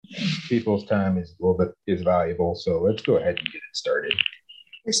people's time is a little bit valuable, so let's go ahead and get it started.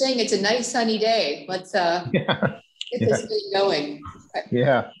 You're saying it's a nice sunny day. Let's get this thing going.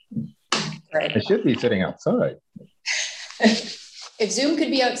 Yeah. Right. I should be sitting outside. If Zoom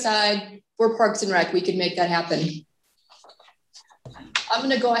could be outside for Parks and Rec, we could make that happen. I'm going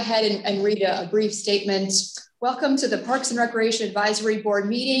to go ahead and read a brief statement. Welcome to the Parks and Recreation Advisory Board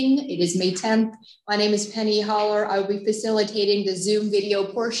meeting. It is May 10th. My name is Penny Holler. I will be facilitating the Zoom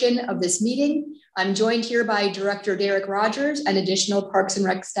video portion of this meeting. I'm joined here by Director Derek Rogers and additional Parks and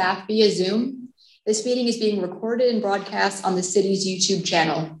Rec staff via Zoom. This meeting is being recorded and broadcast on the city's YouTube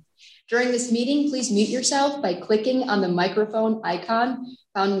channel. During this meeting, please mute yourself by clicking on the microphone icon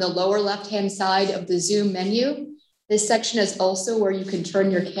found in the lower left-hand side of the Zoom menu. This section is also where you can turn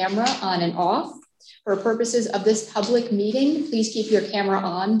your camera on and off. For purposes of this public meeting, please keep your camera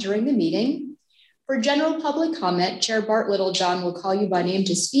on during the meeting. For general public comment, Chair Bart Littlejohn will call you by name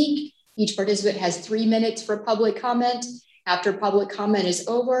to speak. Each participant has 3 minutes for public comment. After public comment is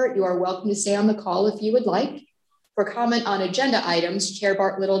over, you are welcome to stay on the call if you would like. For comment on agenda items, Chair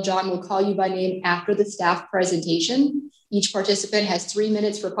Bart Littlejohn will call you by name after the staff presentation. Each participant has 3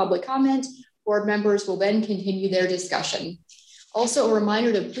 minutes for public comment. Board members will then continue their discussion. Also, a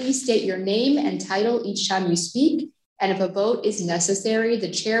reminder to please state your name and title each time you speak. And if a vote is necessary, the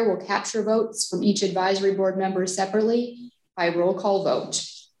chair will capture votes from each advisory board member separately by roll call vote.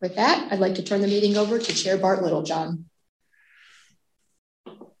 With that, I'd like to turn the meeting over to Chair Bart Littlejohn.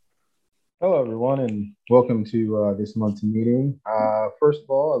 Hello, everyone, and welcome to this month's meeting. First of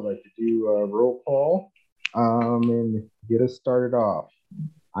all, I'd like to do a roll call and get us started off.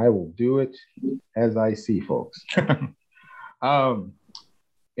 I will do it as I see, folks.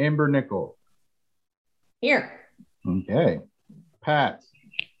 Amber Nickel. Here. Okay. Pat.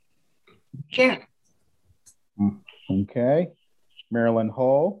 Here. Okay. Marilyn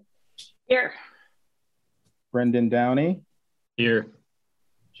Hull. Here. Brendan Downey. Here.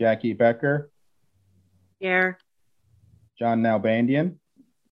 Jackie Becker. Here. John Nalbandian.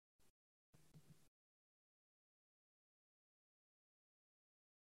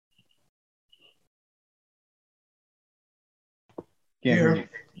 Here.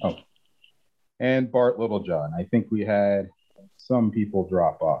 Oh. And Bart Littlejohn. I think we had some people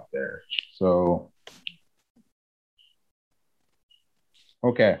drop off there. So,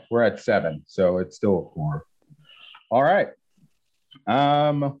 okay, we're at 7, so it's still a 4. All right.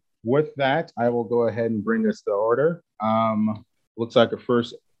 With that, I will go ahead and bring us to order. Looks like the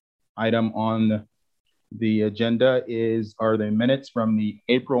first item on the agenda are the minutes from the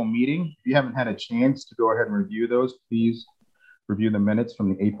April meeting. If you haven't had a chance to go ahead and review those, please review the minutes from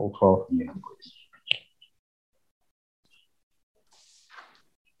the April 12th meeting, please.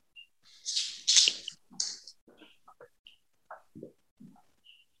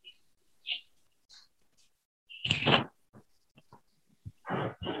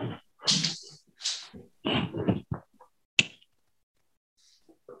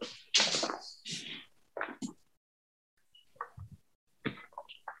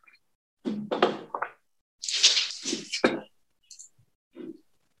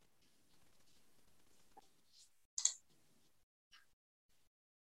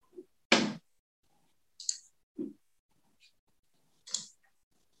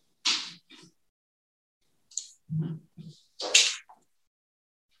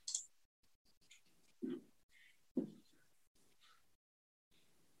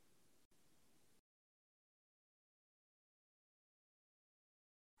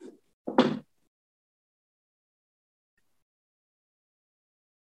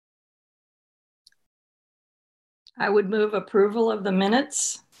 I would move approval of the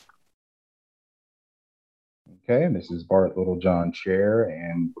minutes. Okay, and this is Bart Littlejohn, Chair,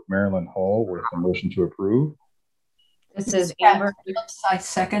 and Marilyn Hull with a motion to approve. This is Amber. I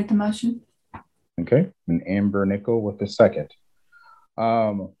second the motion. Okay, and Amber Nickel with the second.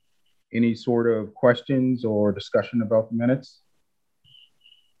 Any sort of questions or discussion about the minutes?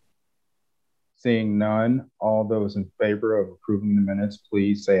 Seeing none, all those in favor of approving the minutes,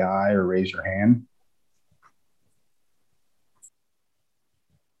 please say aye or raise your hand.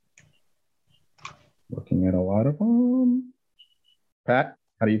 Looking at a lot of them. Pat,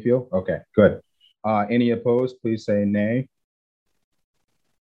 how do you feel? Okay, good. Any opposed, please say nay.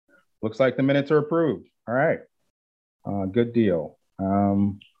 Looks like the minutes are approved. All right, good deal.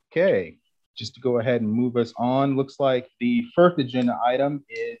 Okay, just to go ahead and move us on, looks like the first agenda item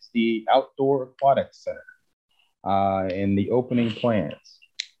is the Outdoor Aquatics Center and the opening plans.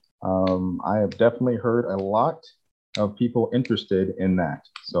 I have definitely heard a lot of people interested in that,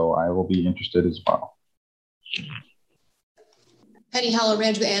 so I will be interested as well. Penny Holler,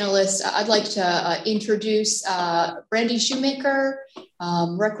 management analyst. I'd like to introduce Brandy Shoemaker,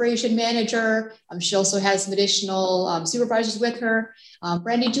 recreation manager. She also has some additional supervisors with her.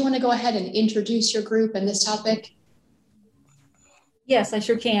 Brandy, do you want to go ahead and introduce your group and this topic? Yes, I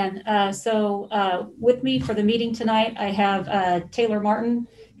sure can. So with me for the meeting tonight, I have Taylor Martin,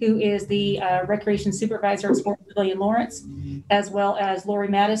 who is the recreation supervisor at Sports Pavilion Lawrence, as well as Lori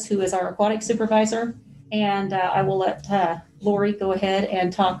Mattis, who is our aquatic supervisor. And I will let Lori go ahead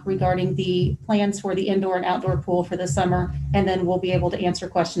and talk regarding the plans for the indoor and outdoor pool for the summer, and then we'll be able to answer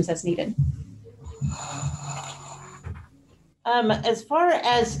questions as needed. As far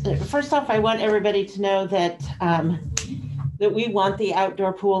as, first off, I want everybody to know that that we want the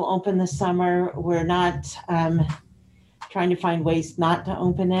outdoor pool open this summer. We're not trying to find ways not to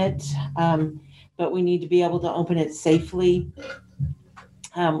open it, but we need to be able to open it safely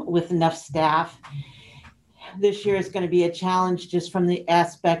with enough staff. This year is going to be a challenge just from the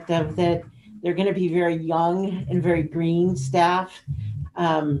aspect of that they're going to be very young and very green staff.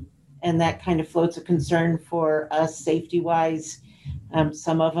 And that kind of floats a concern for us safety-wise.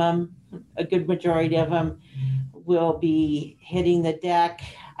 Some of them, a good majority of them, will be hitting the deck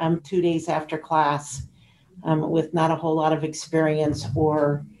 2 days after class with not a whole lot of experience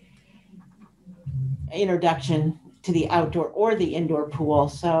or introduction to the outdoor or the indoor pool.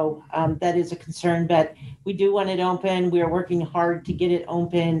 So that is a concern, but we do want it open. We are working hard to get it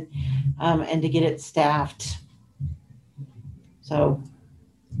open and to get it staffed. So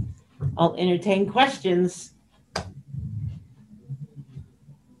I'll entertain questions.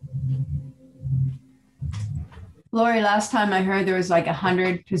 Lori, last time I heard there was like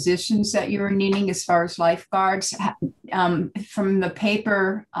 100 positions that you were needing as far as lifeguards. From the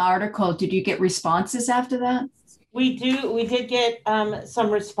paper article, did you get responses after that? We did get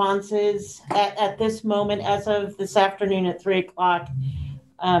some responses at this moment. As of this afternoon at 3 o'clock,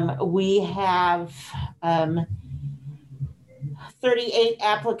 we have 38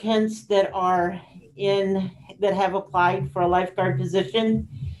 applicants that have applied for a lifeguard position,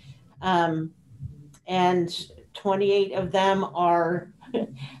 and 28 of them are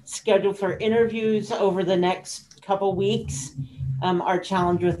scheduled for interviews over the next couple weeks. Our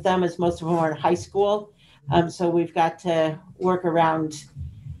challenge with them is most of them are in high school. So we've got to work around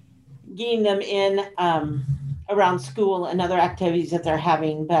getting them in around school and other activities that they're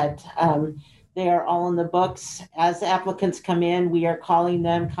having, but they are all in the books. As the applicants come in, we are calling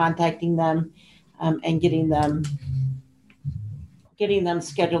them, contacting them, and getting them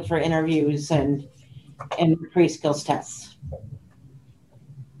scheduled for interviews and pre-skills tests.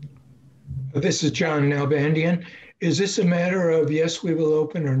 This is John Nalbandian. Is this a matter of yes, we will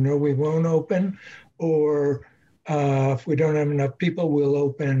open or no, we won't open? Or if we don't have enough people, we'll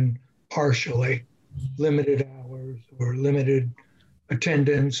open partially, limited hours or limited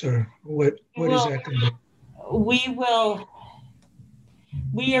attendance, or what is that going to be?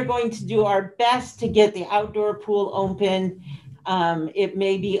 We are going to do our best to get the outdoor pool open. It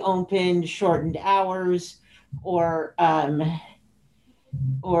may be open shortened hours, or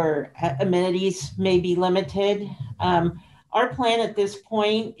amenities may be limited. Our plan at this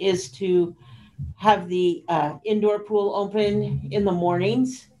point is to have the indoor pool open in the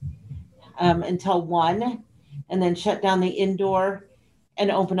mornings until 1, and then shut down the indoor and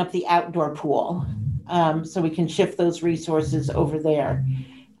open up the outdoor pool, so we can shift those resources over there.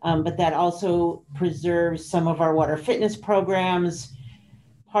 But that also preserves some of our water fitness programs,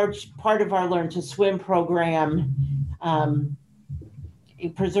 part of our Learn to Swim program.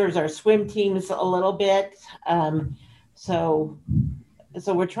 It preserves our swim teams a little bit. So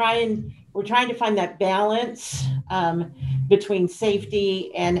we're trying to find that balance between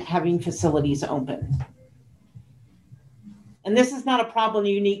safety and having facilities open. And this is not a problem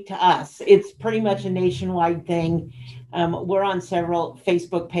unique to us. It's pretty much a nationwide thing. We're on several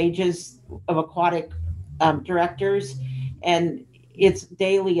Facebook pages of aquatic directors, and it's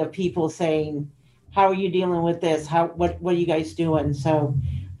daily of people saying, how are you dealing with this? What are you guys doing? So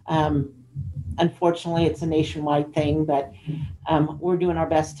unfortunately, it's a nationwide thing, but we're doing our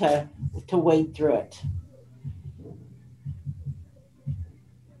best to wade through it.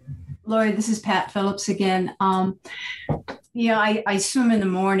 Lori, this is Pat Phillips again. I swim in the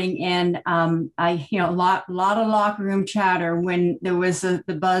morning, and a lot of locker room chatter when there was the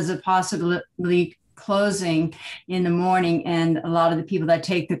buzz of possibly closing in the morning, and a lot of the people that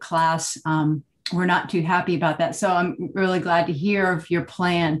take the class were not too happy about that. So I'm really glad to hear of your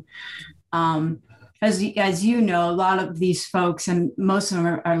plan. As you know, a lot of these folks, and most of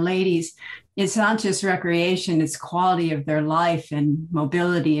them are ladies, it's not just recreation, it's quality of their life and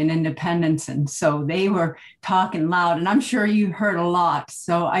mobility and independence. And so they were talking loud, and I'm sure you heard a lot.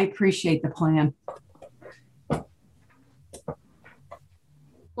 So I appreciate the plan.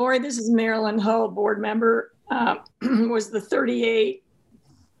 Lori, this is Marilyn Hull, board member. Was the 38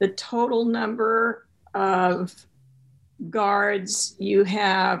 the total number of guards you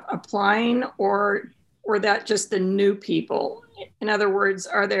have applying, or that just the new people? In other words,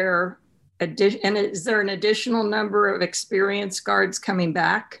 is there an additional number of experienced guards coming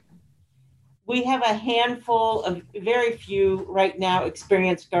back? We have a handful of very few right now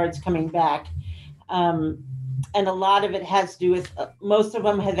experienced guards coming back. And a lot of it has to do with, most of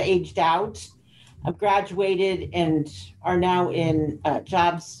them have aged out, have graduated and are now in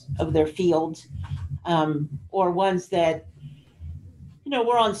jobs of their field, or ones that,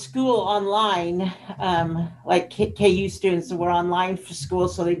 we're on school online, like KU students that were online for school,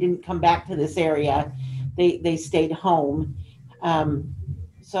 so they didn't come back to this area. They stayed home.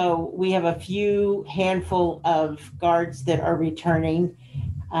 So we have a few handful of guards that are returning.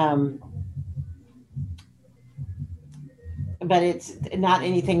 But it's not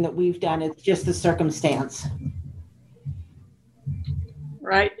anything that we've done. It's just the circumstance.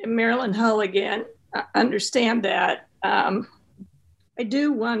 Right. And Marilyn Hull again, I understand that. I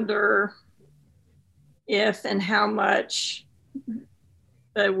do wonder if and how much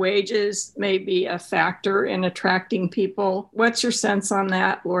the wages may be a factor in attracting people. What's your sense on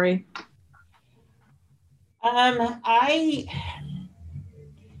that, Lori? I don't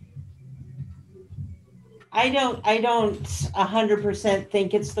 100%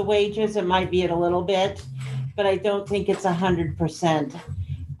 think it's the wages. It might be it a little bit, but I don't think it's 100%.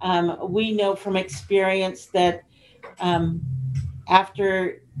 We know from experience that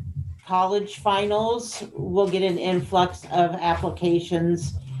after college finals, we'll get an influx of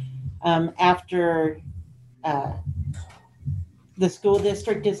applications. After the school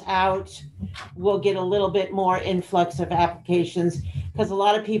district is out, we'll get a little bit more influx of applications, because a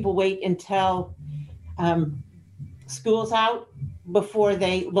lot of people wait until school's out before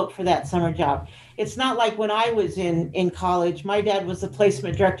they look for that summer job. It's not like when I was in college. My dad was the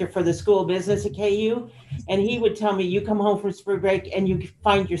placement director for the school business at KU, and he would tell me, you come home from spring break and you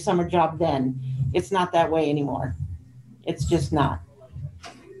find your summer job then. It's not that way anymore. It's just not.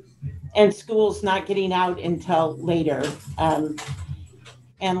 And school's not getting out until later. And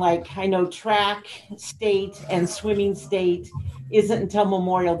like, I know track state and swimming state isn't until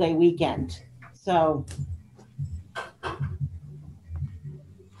Memorial Day weekend. So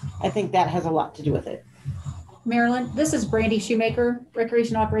I think that has a lot to do with it. Marilyn, this is Brandy Shoemaker,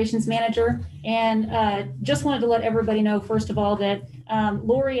 Recreation Operations Manager. And just wanted to let everybody know, first of all, that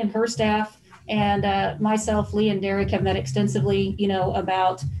Lori and her staff and myself, Lee and Derek have met extensively,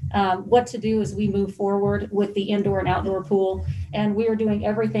 about what to do as we move forward with the indoor and outdoor pool. And we are doing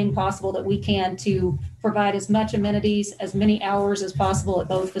everything possible that we can to provide as much amenities, as many hours as possible at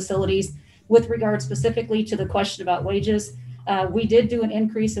both facilities. With regard specifically to the question about wages, we did do an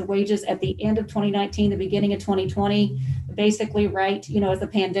increase in wages at the end of 2019, the beginning of 2020, basically right, as the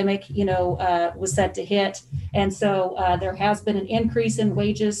pandemic, was set to hit. And so there has been an increase in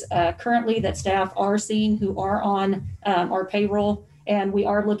wages currently that staff are seeing who are on our payroll, and we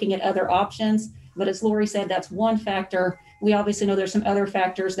are looking at other options. But as Lori said, that's one factor. We obviously know there's some other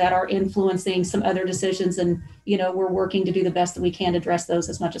factors that are influencing some other decisions, and, we're working to do the best that we can to address those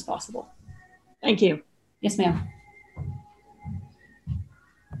as much as possible. Thank you. Yes, ma'am.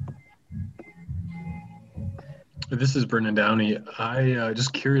 This is Brendan Downey. I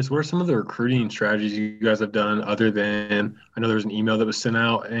just curious, what are some of the recruiting strategies you guys have done other than, I know there was an email that was sent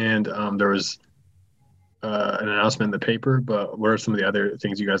out and there was an announcement in the paper, but what are some of the other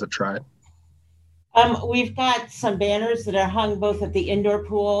things you guys have tried? We've got some banners that are hung both at the indoor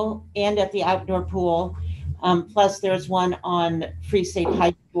pool and at the outdoor pool. Plus there's one on Free State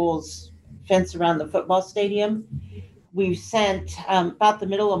High School's fence around the football stadium. We've sent, about the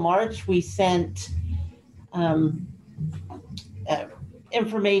middle of March, we sent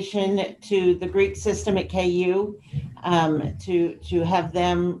information to the Greek system at KU to have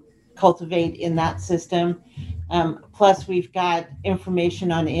them cultivate in that system. Plus we've got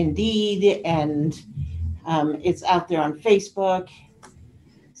information on Indeed, and it's out there on Facebook,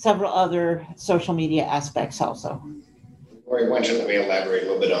 several other social media aspects also. Lori, why don't you let me elaborate a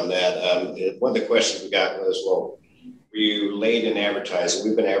little bit on that? One of the questions we got was, well, were you late in advertising?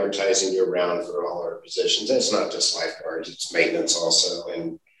 We've been advertising year round for all our positions. It's not just lifeguards, it's maintenance also.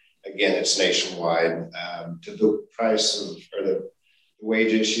 And again, it's nationwide. To the price of, or the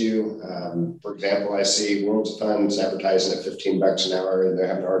wage issue. For example, I see Worlds of Fun's advertising at $15 an hour, and they're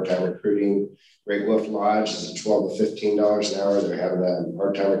having a hard time recruiting. Great Wolf Lodge is at $12 to $15 an hour. They're having a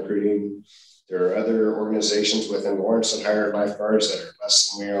hard time recruiting. There are other organizations within Lawrence that hire lifeguards that are less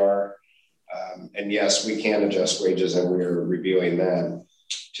than we are. And yes, we can adjust wages, and we're reviewing that.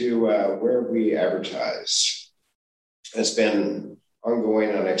 To where we advertise, it's been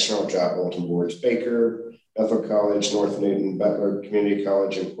ongoing on external job bulletin boards: Baker, Bethel College, North Newton, Butler Community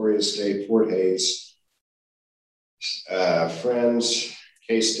College, Emporia State, Fort Hays, Friends,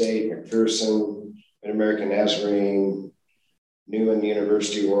 K-State, McPherson, Mid-American Nazarene, Newman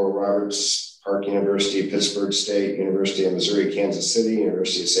University, Oral Roberts, Park University, Pittsburgh State, University of Missouri, Kansas City,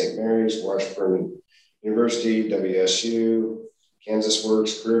 University of St. Mary's, Washburn University, WSU, Kansas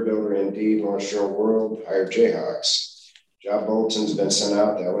Works, Career Builder, Indeed, Lawrence Journal World, hired Jayhawks. Job bulletins have been sent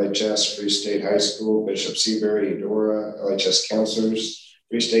out to LHS, Free State High School, Bishop Seabury, Eudora, LHS counselors,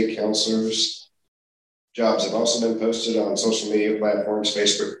 Free State counselors. Jobs have also been posted on social media platforms: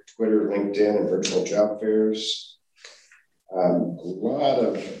 Facebook, Twitter, LinkedIn, and virtual job fairs. A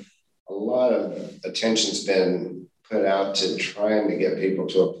lot of attention's been put out to trying to get people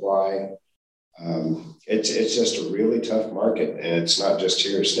to apply. It's just a really tough market, and it's not just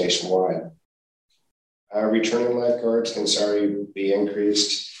here, it's nationwide. Returning lifeguards can be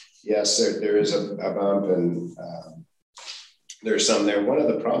increased. Yes, there is a bump, and there's some there. One of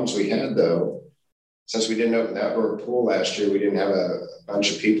the problems we had, though, since we didn't open the outdoor pool last year, we didn't have a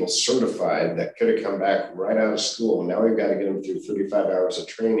bunch of people certified that could have come back right out of school. Now we've got to get them through 35 hours of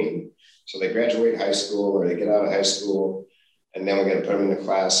training. So they graduate high school or they get out of high school, and then we're going to put them in the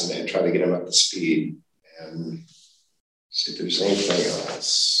class and then try to get them up to speed. And see if there's anything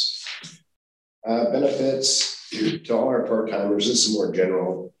else. Benefits to all our part-timers. This is more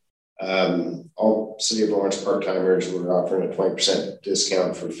general. All City of Lawrence part-timers, we're offering a 20%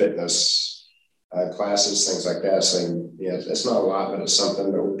 discount for fitness classes, things like that. So yeah, it's not a lot, but it's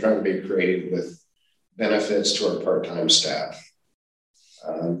something. But we're trying to be creative with benefits to our part-time staff.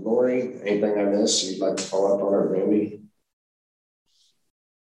 Lori, anything I missed you'd like to follow up on, or Randy?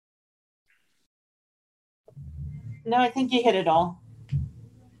 No, I think you hit it all.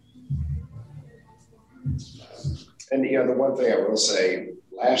 And the one thing I will say,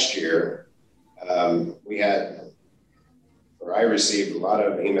 last year I received a lot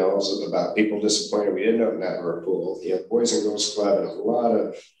of emails about people disappointed we didn't open that outdoor pool. Boys and Girls Club, and a lot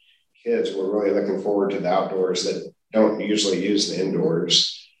of kids were really looking forward to the outdoors that don't usually use the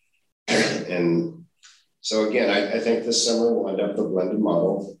indoors. And so again, I think this summer we'll end up with a blended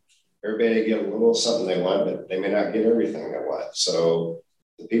model. Everybody get a little something they want, but they may not get everything they want. So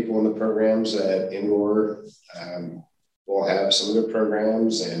the people in the programs at indoor will have some of their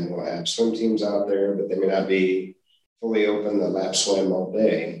programs, and we'll have swim teams out there, but they may not be fully open to lap swim all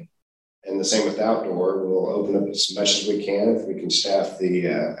day. And the same with outdoor. We'll open up as much as we can. If we can staff the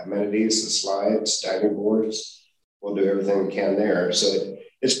amenities, the slides, diving boards, we'll do everything we can there. So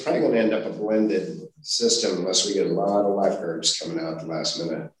it's probably going to end up a blended system unless we get a lot of lifeguards coming out at the last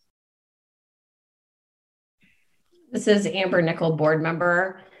minute. This is Amber Nickel, board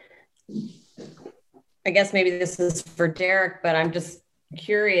member. I guess maybe this is for Derek, but I'm just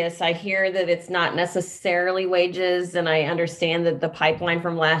curious. I hear that it's not necessarily wages, and I understand that the pipeline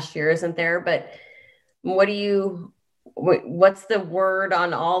from last year isn't there, but what's the word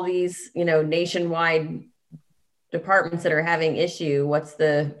on all these, nationwide departments that are having issue? What's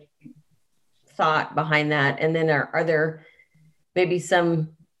the thought behind that? And then are there maybe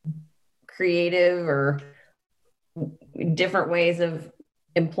some creative or different ways of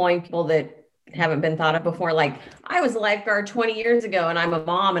employing people that haven't been thought of before? Like, I was a lifeguard 20 years ago and I'm a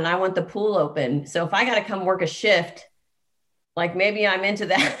mom and I want the pool open. So if I got to come work a shift, like maybe I'm into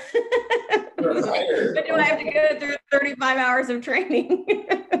that. But do I have to go through 35 hours of training?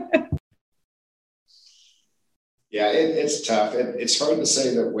 Yeah, it's tough. It's hard to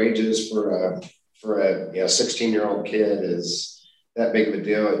say that wages for a 16-year-old kid is that big of a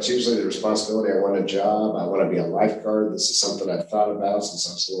deal. It's usually the responsibility. I want a job. I want to be a lifeguard. This is something I've thought about since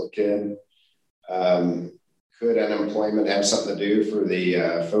I was a little kid. Could unemployment have something to do for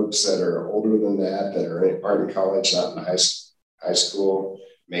the folks that are older than that aren't in college, not in high school?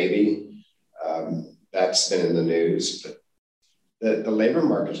 Maybe. That's been in the news. But the labor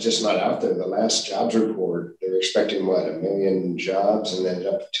market is just not out there. The last jobs report, they were expecting, 1 million jobs, and ended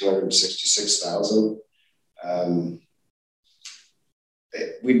up at 266,000.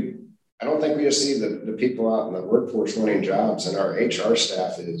 I don't think we just see the people out in the workforce wanting jobs, and our HR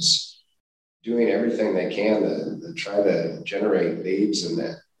staff is doing everything they can to try to generate leads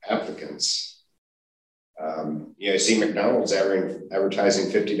and applicants. you know, see McDonald's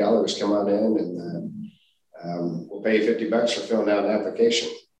advertising $50, come on in and we'll pay you $50 for filling out an application.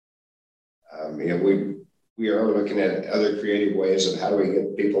 You know, we are looking at other creative ways of how do we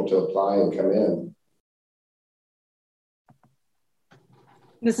get people to apply and come in.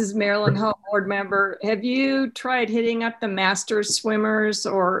 This is Marilyn Hull, board member. Have you tried hitting up the Masters swimmers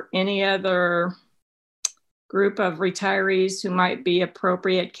or any other group of retirees who might be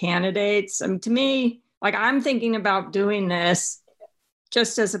appropriate candidates? I mean, to me, like, I'm thinking about doing this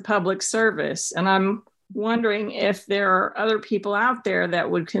just as a public service, and I'm wondering if there are other people out there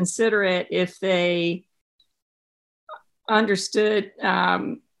that would consider it if they understood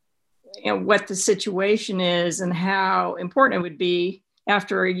you know, what the situation is and how important it would be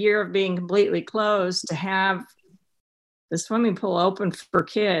after a year of being completely closed to have the swimming pool open for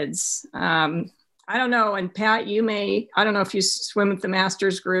kids. I don't know. And Pat, I don't know if you swim with the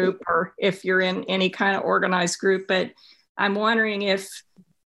Masters group or if you're in any kind of organized group, but I'm wondering if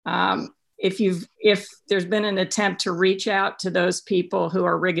there's been an attempt to reach out to those people who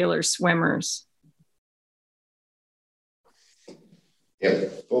are regular swimmers. Yeah,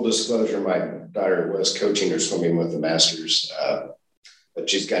 full disclosure, my daughter was coaching or swimming with the Masters, but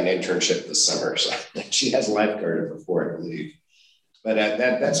she's got an internship this summer, so she has lifeguarded before, I believe. But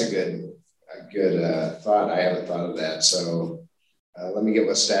that's a good thought. I haven't thought of that. So let me get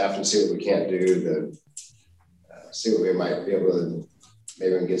with staff and see what we can't do to see what we might be able to.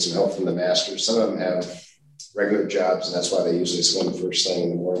 Maybe we can get some help from the Masters. Some of them have regular jobs, and that's why they usually swim first thing in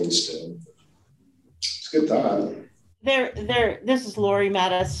the morning still. It's a good thought. This is Lori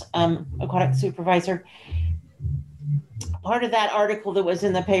Mattis, aquatic supervisor. Part of that article that was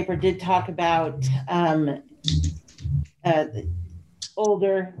in the paper did talk about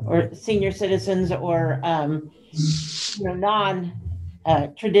older or senior citizens or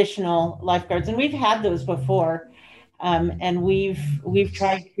non-traditional lifeguards, and we've had those before, and we've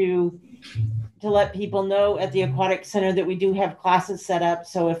tried to let people know at the aquatic center that we do have classes set up.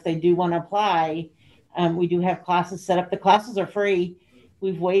 So if they do want to apply, we do have classes set up. The classes are free.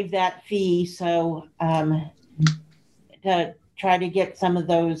 We've waived that fee, so to try to get some of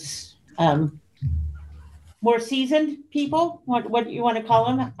those more seasoned people, what you want to call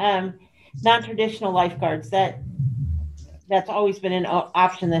them, non-traditional lifeguards. That's always been an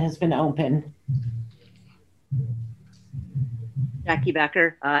option that has been open. Jackie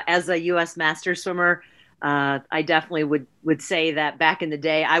Becker, as a U.S. Masters swimmer, I definitely would say that back in the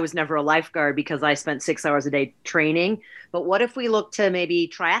day, I was never a lifeguard because I spent 6 hours a day training. But what if we looked to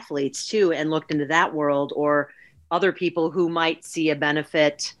maybe triathletes too and looked into that world, or other people who might see a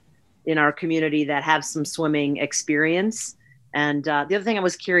benefit in our community that have some swimming experience? And the other thing I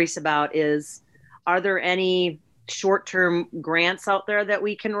was curious about is, are there any short-term grants out there that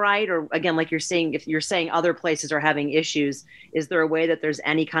we can write? Or again, like you're saying, if you're saying other places are having issues, is there a way that there's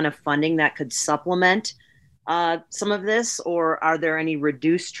any kind of funding that could supplement some of this? Or are there any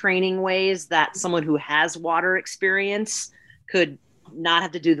reduced training ways that someone who has water experience could not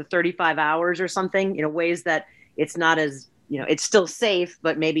have to do the 35 hours or something, you know, ways that it's not as, you know, it's still safe,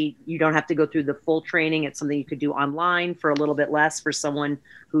 but maybe you don't have to go through the full training. It's something you could do online for a little bit less for someone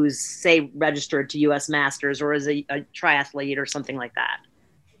who's, say, registered to U.S. Masters or is a triathlete or something like that.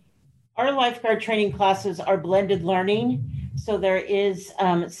 Our lifeguard training classes are blended learning. So there is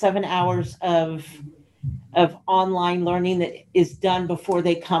 7 hours of online learning that is done before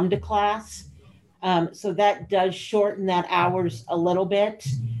they come to class. So that does shorten that hours a little bit.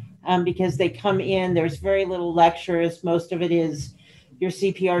 Because they come in, there's very little lectures. Most of it is your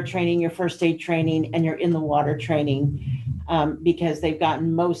CPR training, your first aid training, and your in the water training, because they've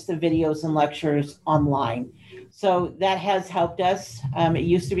gotten most of the videos and lectures online. So that has helped us. It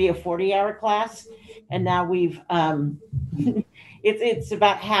used to be a 40-hour class, and now we've, it's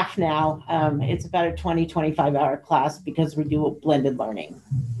about half now. It's about a 20, 25-hour class because we do a blended learning.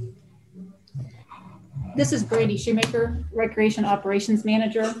 This is Brady Shoemaker, Recreation Operations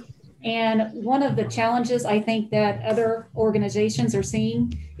Manager. And one of the challenges I think that other organizations are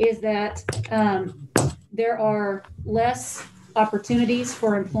seeing is that there are less opportunities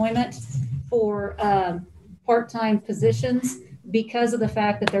for employment for part-time positions because of the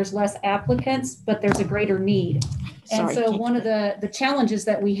fact that there's less applicants, but there's a greater need. And so one of the challenges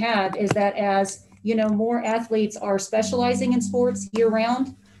that we have is that as, you know, more athletes are specializing in sports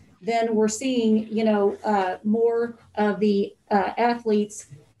year-round, then we're seeing, you know, more of the athletes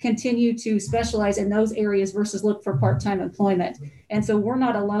continue to specialize in those areas versus look for part-time employment. And so we're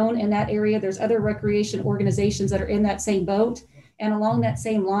not alone in that area. There's other recreation organizations that are in that same boat. And along that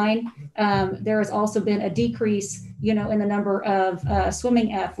same line, there has also been a decrease, you know, in the number of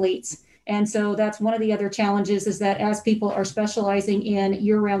swimming athletes. And so that's one of the other challenges, is that as people are specializing in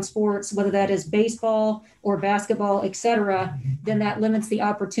year-round sports, whether that is baseball or basketball, et cetera, then that limits the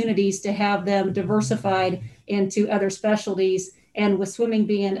opportunities to have them diversified into other specialties. And with swimming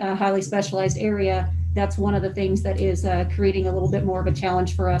being a highly specialized area, that's one of the things that is creating a little bit more of a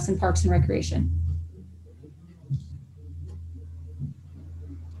challenge for us in Parks and Recreation.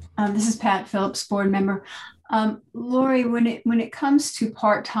 This is Pat Phillips, board member. Lori, when it comes to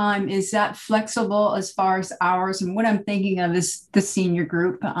part-time, is that flexible as far as hours? And what I'm thinking of is the senior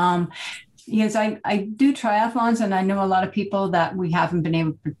group. Because I do triathlons, and I know a lot of people that we haven't been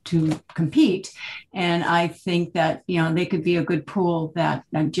able to compete. And I think that, they could be a good pool that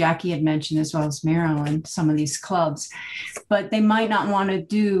Jackie had mentioned, as well as Marilyn, some of these clubs, but they might not want to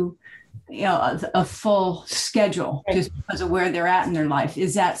do a full schedule just because of where they're at in their life.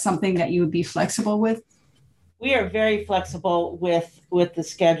 Is that something that you would be flexible with? We are very flexible with the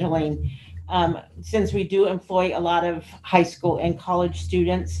scheduling. Since we do employ a lot of high school and college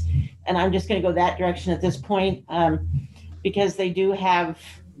students, and I'm just going to go that direction at this point, because they do have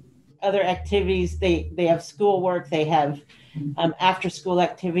other activities. They have schoolwork, they have after school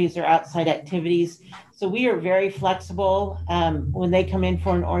activities or outside activities. So we are very flexible. When they come in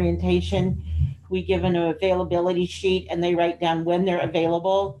for an orientation, we give them an availability sheet and they write down when they're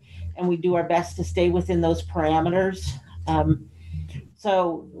available, and we do our best to stay within those parameters.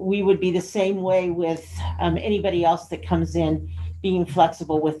 So we would be the same way with anybody else that comes in, being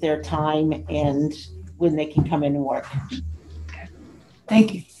flexible with their time and when they can come in and work.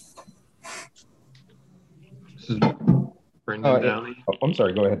 Thank you. This is Brendan Downey. I'm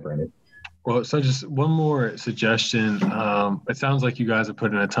sorry, go ahead, Brandon. Well, so just one more suggestion. It sounds like you guys have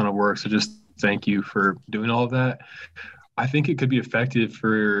put in a ton of work, so just thank you for doing all of that. I think it could be effective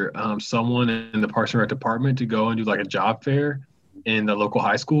for someone in the Parks and Rec department to go and do like a job fair in the local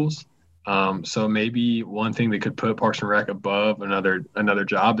high schools. So maybe one thing that could put Parks and Rec above another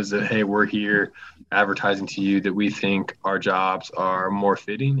job is that, hey, we're here advertising to you that we think our jobs are more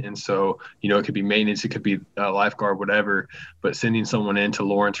fitting. And so, it could be maintenance, it could be a lifeguard, whatever, but sending someone into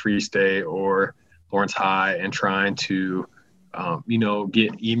Lawrence Free State or Lawrence High and trying to,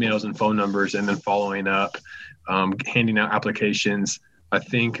 get emails and phone numbers and then following up, handing out applications. I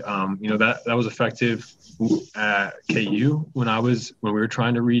think, that was effective at KU when we were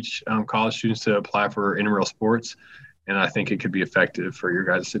trying to reach college students to apply for intramural sports. And I think it could be effective for your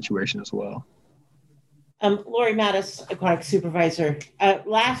guys' situation as well. Lori Mattis, aquatic supervisor.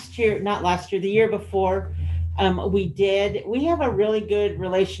 The year before, we have a really good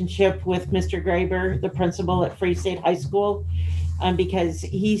relationship with Mr. Graber, the principal at Free State High School, because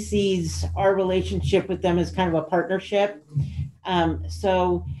he sees our relationship with them as kind of a partnership.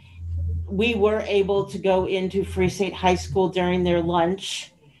 So we were able to go into Free State High School during their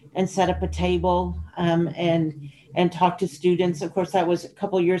lunch and set up a table and talk to students. Of course, that was a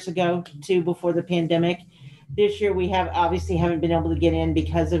couple of years ago too, before the pandemic. This year we haven't been able to get in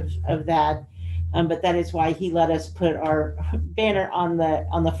because of that. But that is why he let us put our banner on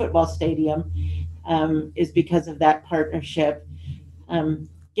the football stadium, is because of that partnership.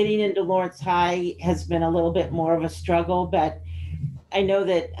 Getting into Lawrence High has been a little bit more of a struggle, but I know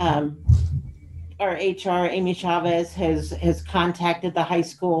that our HR, Amy Chavez, has contacted the high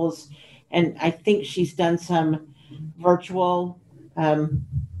schools, and I think she's done some virtual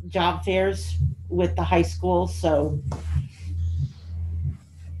job fairs with the high schools. So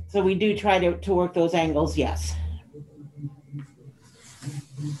we do try to work those angles, yes.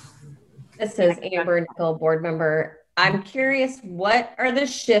 This is Amber Nickel, board member. I'm curious, what are the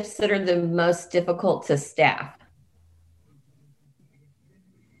shifts that are the most difficult to staff?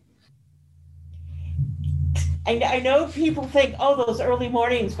 I know people think, those early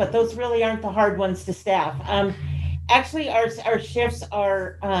mornings, but those really aren't the hard ones to staff. Actually, our shifts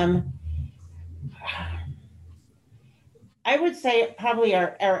are, I would say probably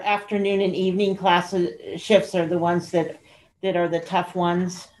our afternoon and evening classes shifts are the ones that are the tough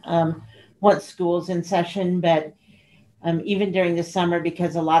ones once school's in session. But even during the summer,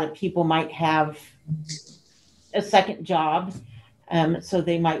 because a lot of people might have a second job, so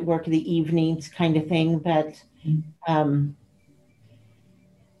they might work the evenings kind of thing. But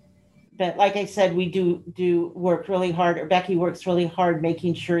like I said, we do work really hard, or Becky works really hard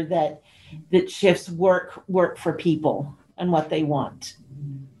making sure that shifts work for people and what they want.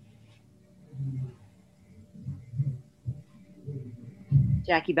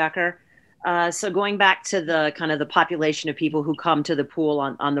 Jackie Becker. So going back to the kind of the population of people who come to the pool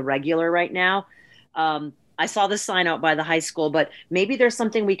on the regular right now, I saw the sign out by the high school, but maybe there's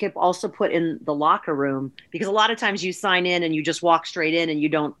something we could also put in the locker room, because a lot of times you sign in and you just walk straight in and you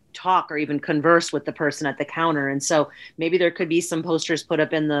don't talk or even converse with the person at the counter. And so maybe there could be some posters put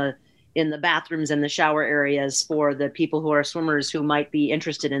up in the bathrooms and the shower areas for the people who are swimmers who might be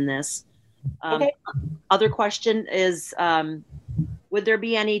interested in this. Okay. Other question is, would there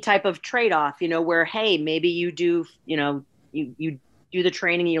be any type of trade-off, where, hey, maybe you do, you do the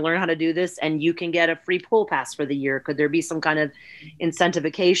training, you learn how to do this, and you can get a free pool pass for the year? Could there be some kind of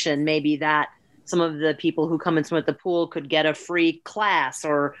incentivization, maybe that some of the people who come and swim at the pool could get a free class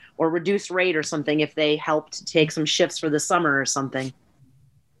or reduced rate or something if they helped take some shifts for the summer or something?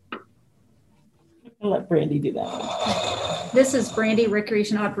 I'll let Brandy do that. This is Brandy,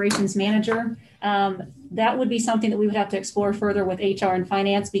 Recreation Operations Manager. That would be something that we would have to explore further with HR and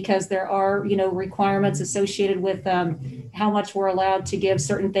finance, because there are, requirements associated with how much we're allowed to give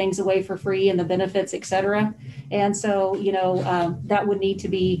certain things away for free and the benefits, et cetera. And so, that would need to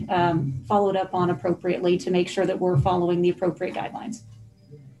be followed up on appropriately to make sure that we're following the appropriate guidelines.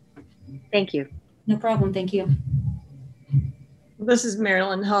 Thank you. No problem. Thank you. This is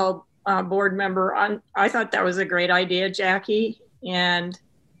Marilyn Hull, board member. I thought that was a great idea, Jackie. And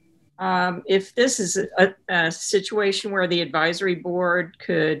if this is a situation where the advisory board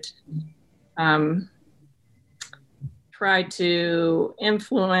could try to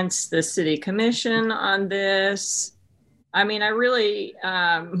influence the city commission on this, I mean, I really,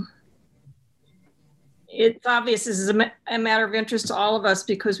 it's obvious this is a matter of interest to all of us,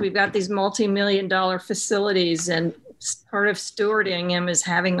 because we've got these multi-million-dollar facilities, and part of stewarding them is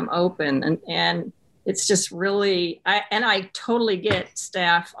having them open. And it's just really, I totally get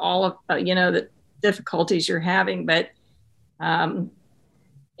staff, all of, the difficulties you're having, but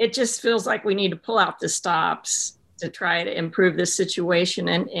it just feels like we need to pull out the stops to try to improve this situation.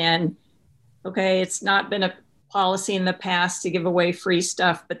 And okay, it's not been a policy in the past to give away free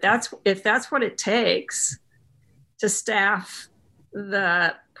stuff, but if that's what it takes to staff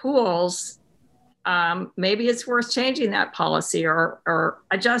the pools, maybe it's worth changing that policy or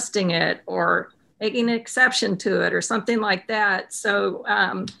adjusting it or making an exception to it or something like that. So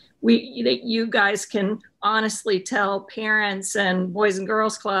you guys can honestly tell parents and Boys and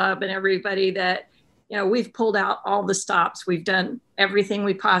Girls Club and everybody that, we've pulled out all the stops. We've done everything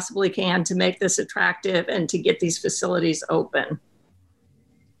we possibly can to make this attractive and to get these facilities open.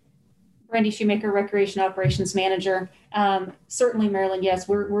 Brandy Shoemaker, Recreation Operations Manager. Certainly, Marilyn, yes,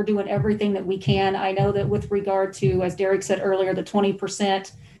 we're doing everything that we can. I know that with regard to, as Derek said earlier, the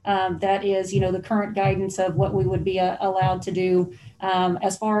 20%, that is, the current guidance of what we would be allowed to do.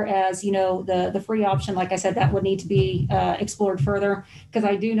 As far as, the free option, like I said, that would need to be explored further, because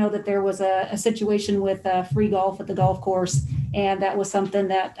I do know that there was a situation with free golf at the golf course, and that was something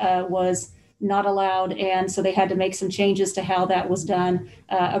that was not allowed. And so they had to make some changes to how that was done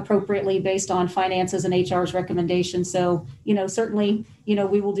appropriately based on finances and HR's recommendations. So, certainly,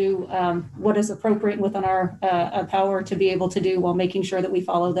 we will do what is appropriate within our power to be able to do, while making sure that we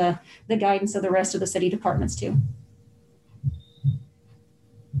follow the guidance of the rest of the city departments too.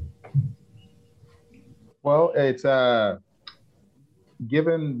 Well, it's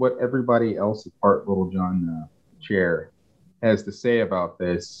given what everybody else apart Little John chair has to say about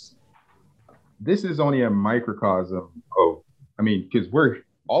this. This is only a microcosm of, because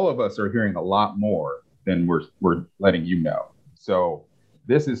all of us are hearing a lot more than we're letting you know. So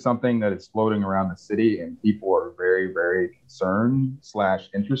this is something that is floating around the city, and people are very, very concerned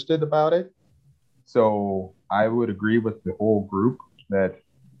 / interested about it. So I would agree with the whole group that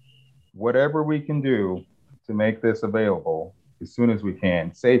whatever we can do to make this available as soon as we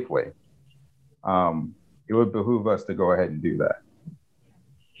can safely, it would behoove us to go ahead and do that.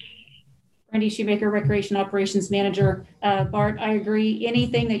 Brandy Shoemaker, Recreation Operations Manager. Bart, I agree.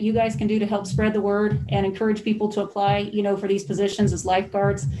 Anything that you guys can do to help spread the word and encourage people to apply, for these positions as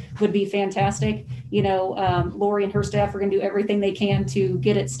lifeguards would be fantastic. Lori and her staff are going to do everything they can to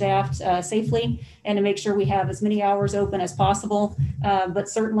get it staffed safely and to make sure we have as many hours open as possible. But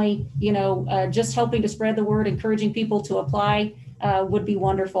certainly, just helping to spread the word, encouraging people to apply would be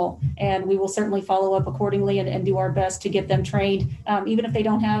wonderful. And we will certainly follow up accordingly and do our best to get them trained. Even if they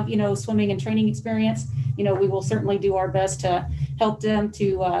don't have, swimming and training experience, we will certainly do our best to help them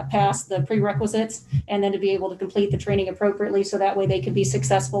to pass the prerequisites and then to be able to complete the training appropriately. So that way they can be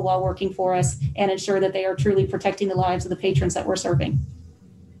successful while working for us and ensure that they are truly protecting the lives of the patrons that we're serving.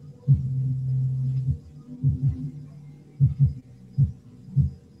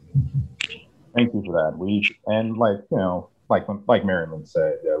 Thank you for that. Like Marilyn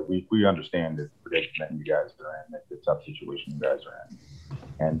said, we understand the predicament you guys are in, the tough situation you guys are in.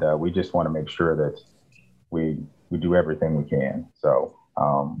 And we just want to make sure that we do everything we can. So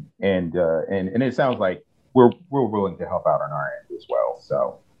and it sounds like we're willing to help out on our end as well.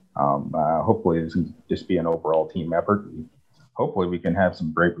 So hopefully this can just be an overall team effort. Hopefully we can have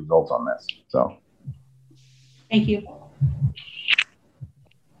some great results on this. So thank you.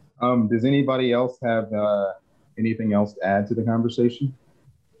 Does anybody else have anything else to add to the conversation?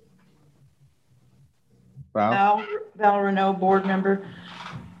 Val Renault, board member.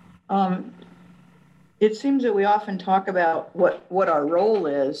 It seems that we often talk about what our role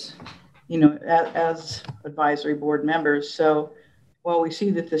is, you know, as advisory board members. So while we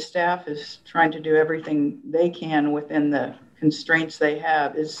see that the staff is trying to do everything they can within the constraints they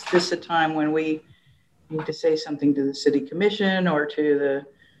have, is this a time when we need to say something to the city commission or to the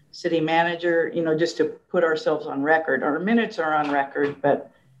city manager, you know, just to put ourselves on record? Our minutes are on record,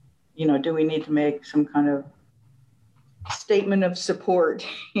 but, you know, do we need to make some kind of statement of support,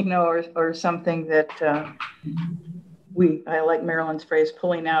 you know, or something that I like Marilyn's phrase,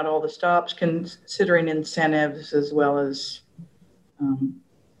 pulling out all the stops, considering incentives as well as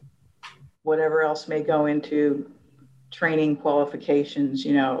whatever else may go into training qualifications,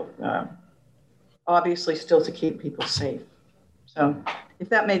 you know, obviously still to keep people safe. So if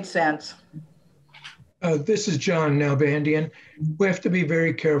that made sense. This is John Nalbandian. We have to be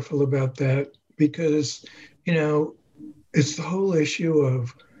very careful about that because, you know, it's the whole issue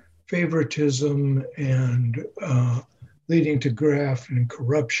of favoritism and leading to graft and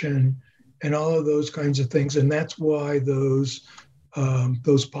corruption and all of those kinds of things. And that's why those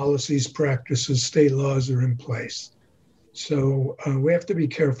policies, practices, state laws are in place. So we have to be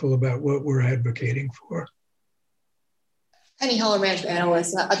careful about what we're advocating for. Penny Holler, management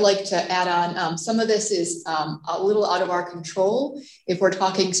analyst. I'd like to add on, some of this is a little out of our control if we're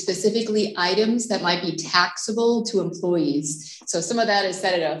talking specifically items that might be taxable to employees. So some of that is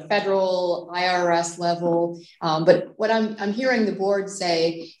set at a federal IRS level. But what I'm hearing the board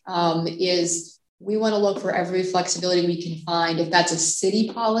say is we want to look for every flexibility we can find. If that's a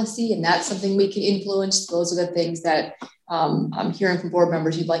city policy and that's something we can influence, those are the things that I'm hearing from board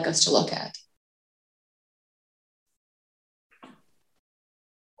members you'd like us to look at.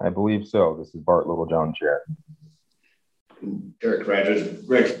 I believe so. This is Bart Littlejohn, Chair. Derek Rogers,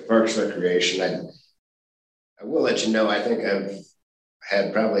 Parks Recreation. I will let you know, I think I've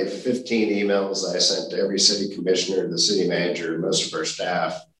had probably 15 emails I sent to every city commissioner, the city manager, most of our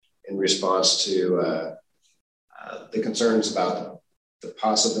staff in response to the concerns about the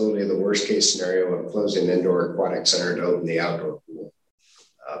possibility of the worst case scenario of closing the indoor aquatic center to open the outdoor pool.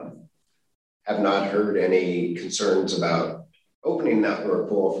 Have not heard any concerns about opening that outdoor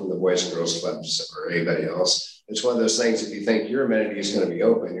pool from the Boys and Girls Clubs or anybody else. It's one of those things, if you think your amenity is going to be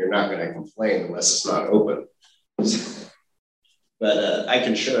open, you're not going to complain unless it's not open. But I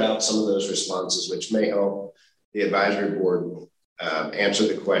can share out some of those responses, which may help the advisory board answer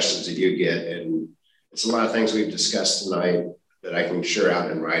the questions that you get. And it's a lot of things we've discussed tonight that I can share out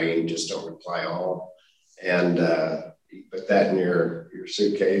in writing, just don't reply all. And you put that in your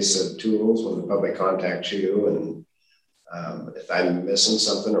suitcase of tools when the public contacts you. And if I'm missing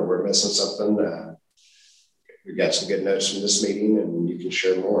something or we're missing something, we've got some good notes from this meeting and you can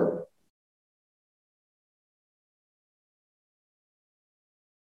share more.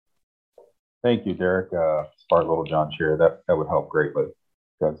 Thank you, Derek. Bart Littlejohn, Chair. That would help greatly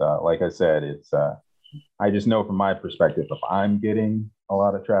because, like I said, it's I just know from my perspective, if I'm getting a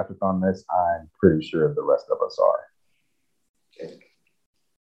lot of traffic on this, I'm pretty sure the rest of us are. Okay.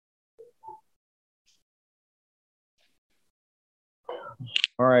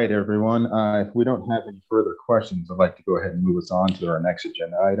 All right, everyone. If we don't have any further questions, I'd like to go ahead and move us on to our next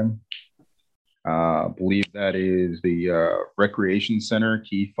agenda item. I believe that is the Recreation Center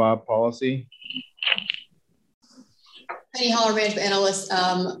key fob policy. Penny Holler, management analyst.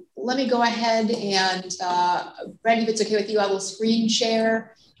 Let me go ahead and, Brandy, if it's okay with you, I will screen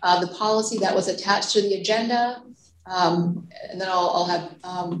share the policy that was attached to the agenda. And then I'll have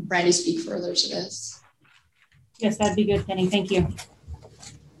Brandy speak further to this. Yes, that'd be good, Penny. Thank you.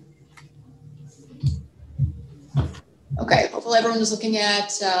 Okay, hopefully everyone is looking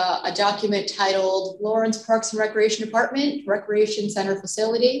at a document titled Lawrence Parks and Recreation Department, Recreation Center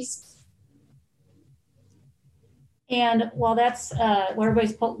Facilities. And while that's where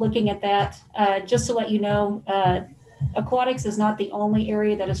everybody's looking at that, just to let you know, aquatics is not the only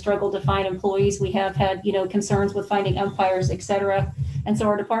area that has struggled to find employees. We have had, concerns with finding umpires, et cetera. And so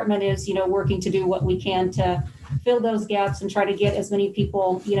our department is, working to do what we can to fill those gaps and try to get as many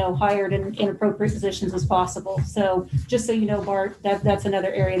people, hired in appropriate positions as possible. So just so you know, Bart, that's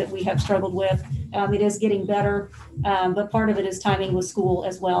another area that we have struggled with. It is getting better, but part of it is timing with school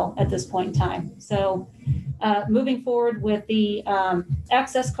as well at this point in time. So Moving forward with the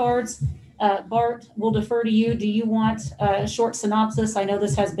access cards, Bart, we'll defer to you. Do you want a short synopsis? I know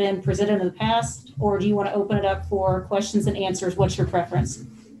this has been presented in the past, or do you want to open it up for questions and answers? What's your preference?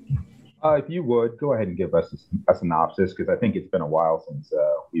 If you would, go ahead and give us a synopsis, because I think it's been a while since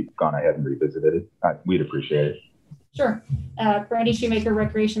we've gone ahead and revisited it. We'd appreciate it. Sure. Brandy Shoemaker,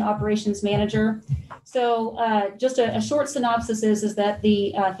 Recreation Operations Manager. So just a short synopsis is that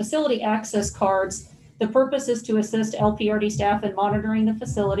the facility access cards, the purpose is to assist LPRD staff in monitoring the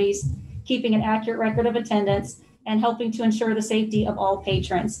facilities, keeping an accurate record of attendance, and helping to ensure the safety of all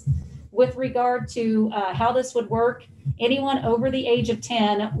patrons. With regard to how this would work, anyone over the age of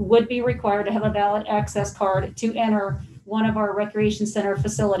 10 would be required to have a valid access card to enter one of our recreation center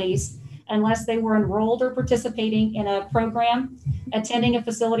facilities, unless they were enrolled or participating in a program, attending a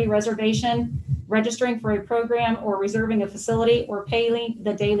facility reservation, registering for a program, or reserving a facility, or paying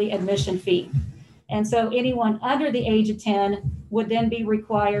the daily admission fee. And so anyone under the age of 10 would then be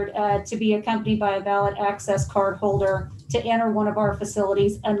required to be accompanied by a valid access card holder to enter one of our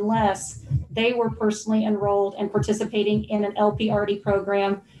facilities, unless they were personally enrolled and participating in an LPRD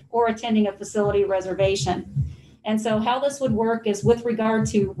program or attending a facility reservation. And so how this would work is, with regard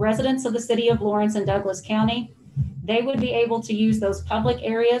to residents of the city of Lawrence and Douglas County, they would be able to use those public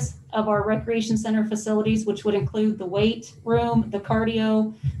areas of our recreation center facilities, which would include the weight room, the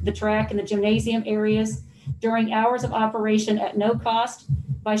cardio, the track, and the gymnasium areas, during hours of operation at no cost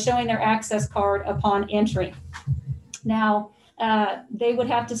by showing their access card upon entry. Now, they would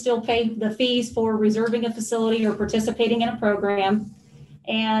have to still pay the fees for reserving a facility or participating in a program.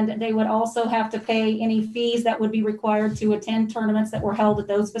 And they would also have to pay any fees that would be required to attend tournaments that were held at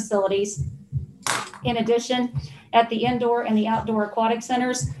those facilities. In addition, at the indoor and the outdoor aquatic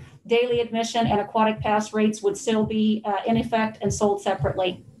centers, daily admission and aquatic pass rates would still be in effect and sold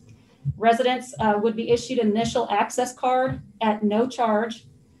separately. Residents would be issued an initial access card at no charge.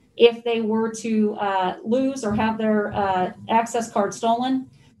 If they were to lose or have their access card stolen,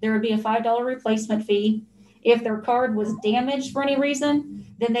 there would be a $5 replacement fee. If their card was damaged for any reason,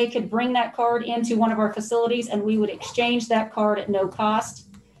 then they could bring that card into one of our facilities and we would exchange that card at no cost.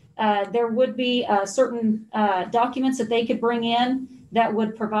 There would be certain documents that they could bring in that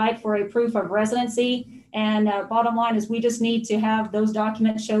would provide for a proof of residency. And bottom line is, we just need to have those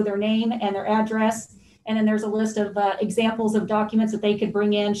documents show their name and their address. And then there's a list of examples of documents that they could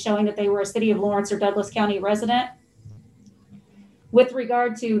bring in showing that they were a City of Lawrence or Douglas County resident. With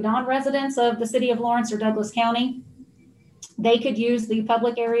regard to non-residents of the City of Lawrence or Douglas County, they could use the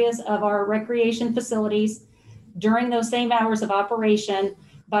public areas of our recreation facilities during those same hours of operation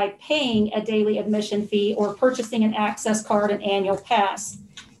by paying a daily admission fee or purchasing an access card and annual pass.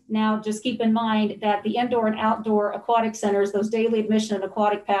 Now, just keep in mind that the indoor and outdoor aquatic centers, those daily admission and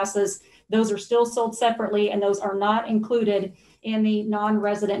aquatic passes, those are still sold separately, and those are not included in the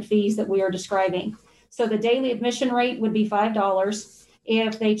non-resident fees that we are describing. So the daily admission rate would be $5.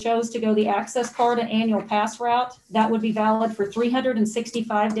 If they chose to go the access card and annual pass route, that would be valid for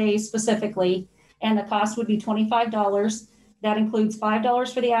 365 days specifically, and the cost would be $25. That includes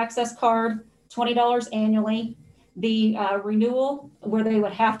 $5 for the access card, $20 annually. The renewal, where they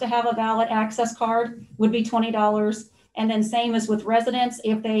would have to have a valid access card, would be $20. And then same as with residents,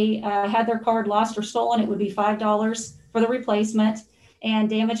 if they had their card lost or stolen, it would be $5 for the replacement, and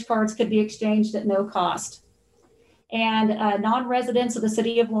damaged cards could be exchanged at no cost. And non-residents of the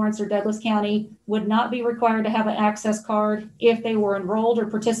City of Lawrence or Douglas County would not be required to have an access card if they were enrolled or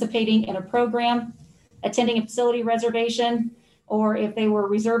participating in a program, attending a facility reservation, or if they were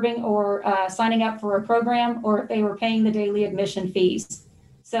reserving or signing up for a program, or if they were paying the daily admission fees.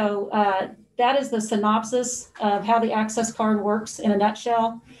 So that is the synopsis of how the access card works in a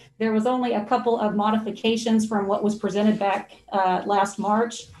nutshell. There was only a couple of modifications from what was presented back last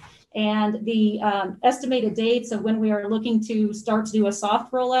March. And the estimated dates of when we are looking to start to do a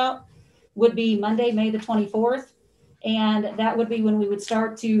soft rollout would be Monday, May the 24th. And that would be when we would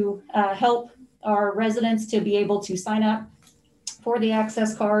start to help our residents to be able to sign up for the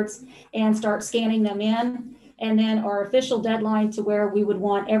access cards and start scanning them in. And then our official deadline to where we would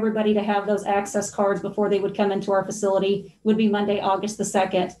want everybody to have those access cards before they would come into our facility would be Monday, August the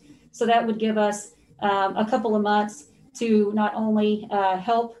 2nd. So that would give us a couple of months to not only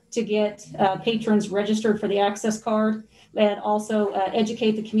help to get patrons registered for the access card, and also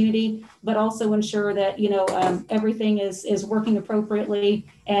educate the community, but also ensure that, you know, everything is working appropriately,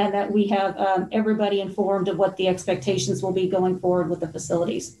 and that we have everybody informed of what the expectations will be going forward with the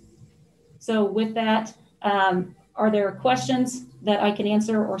facilities. So with that, are there questions that I can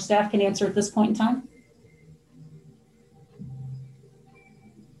answer or staff can answer at this point in time?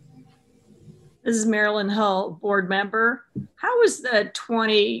 This is Marilyn Hull, board member. How is the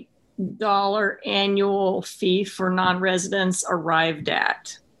 $20 annual fee for non-residents arrived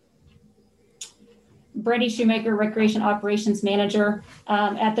at? Brandy Shoemaker, Recreation Operations Manager.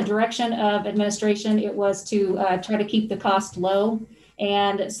 At the direction of administration, it was to try to keep the cost low.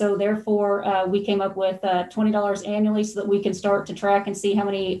 And so therefore, we came up with $20 annually so that we can start to track and see how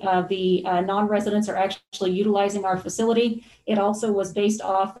many of the non-residents are actually utilizing our facility. It also was based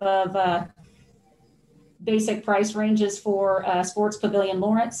off of basic price ranges for Sports Pavilion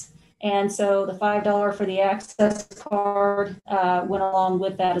Lawrence. And so the $5 for the access card went along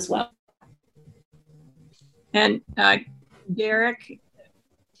with that as well. And Derek,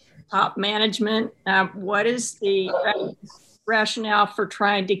 top management, what is the rationale for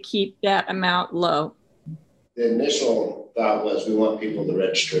trying to keep that amount low? The initial thought was we want people to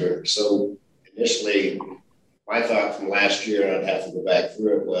register. So initially, my thought from last year, I'd have to go back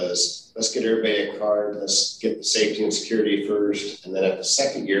through it, was let's get everybody a card, let's get the safety and security first. And then at the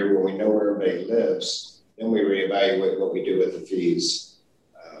second year, when we know where everybody lives, then we reevaluate what we do with the fees.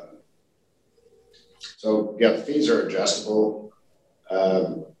 So yeah, the fees are adjustable.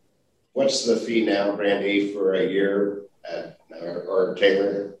 What's the fee now, Brandy, for a year or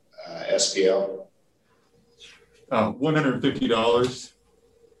Taylor, SPL? $150.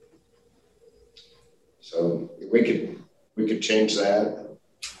 So we could change that.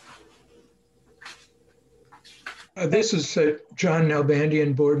 This is John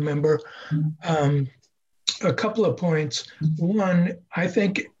Nalbandian, board member. A couple of points. One, I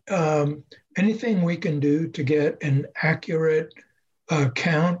think anything we can do to get an accurate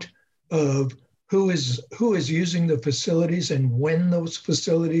count of who is using the facilities and when those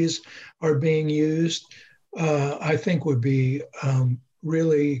facilities are being used, I think would be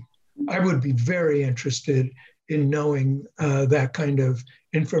really, I would be very interested in knowing that kind of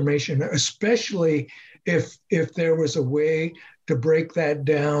information, especially if there was a way to break that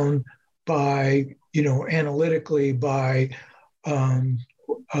down by, analytically by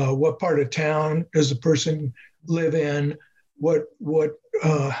what part of town does the person live in,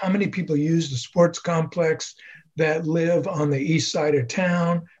 how many people use the sports complex that live on the east side of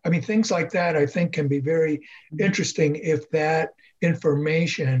town. I mean, things like that I think can be very interesting if that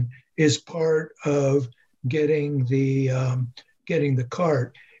information is part of getting the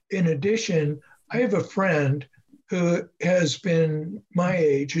card. In addition, I have a friend who has been my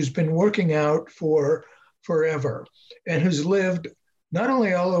age, who's been working out for forever and who's lived not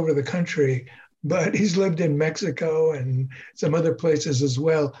only all over the country, but he's lived in Mexico and some other places as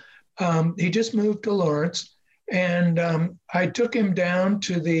well. He just moved to Lawrence, and I took him down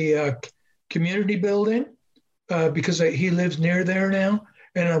to the community building because he lives near there now,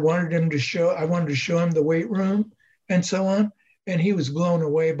 and I wanted to show him the weight room and so on, and he was blown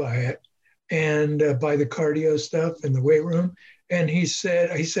away by it and by the cardio stuff in the weight room. And he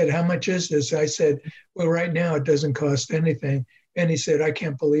said, how much is this? I said, well, right now it doesn't cost anything. And he said, I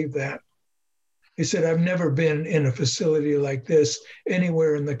can't believe that. He said, I've never been in a facility like this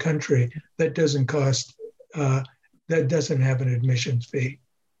anywhere in the country that doesn't cost, that doesn't have an admissions fee.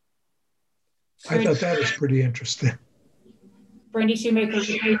 I thought that was pretty interesting. Brandy Shoemaker,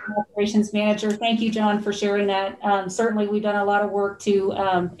 Operations Manager. Thank you, John, for sharing that. Certainly, we've done a lot of work to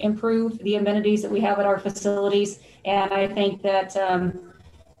improve the amenities that we have at our facilities. And I think that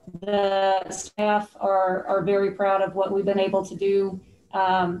the staff are very proud of what we've been able to do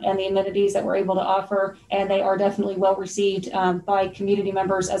and the amenities that we're able to offer. And they are definitely well received by community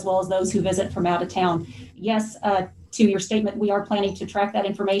members as well as those who visit from out of town. Yes, to your statement, we are planning to track that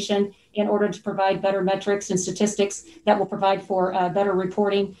information in order to provide better metrics and statistics that will provide for better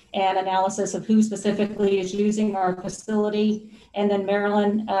reporting and analysis of who specifically is using our facility. And then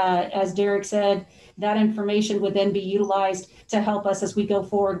Marilyn, as Derek said, that information would then be utilized to help us as we go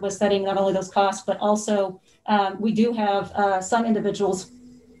forward with setting not only those costs, but also we do have some individuals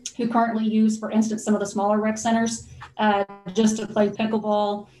who currently use, for instance, some of the smaller rec centers just to play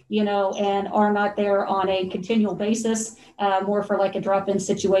pickleball, and are not there on a continual basis, more for like a drop-in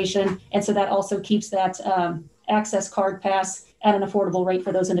situation. And so that also keeps that access card pass at an affordable rate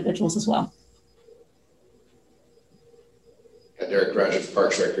for those individuals as well. Derek Rogers,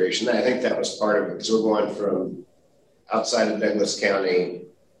 Parks Recreation. I think that was part of it because we're going from outside of Douglas County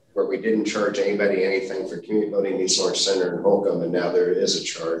where we didn't charge anybody anything for community building East Lawrence Center and Holcomb, and now there is a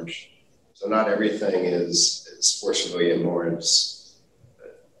charge. So not everything is Sports Pavilion Lawrence.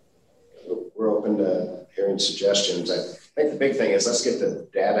 We're open to hearing suggestions. I think the big thing is let's get the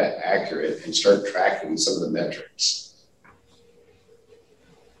data accurate and start tracking some of the metrics.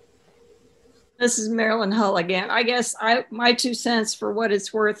 This is Marilyn Hull again. I guess my 2 cents for what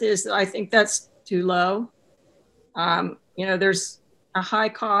it's worth is that I think that's too low. There's a high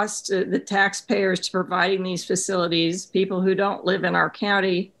cost to the taxpayers to providing these facilities. People who don't live in our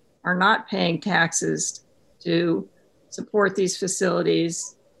county are not paying taxes to support these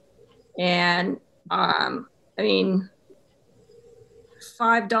facilities. And $5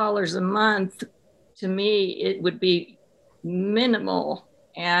 a month, to me, it would be minimal.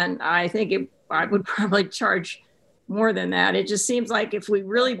 And I think I would probably charge more than that. It just seems like if we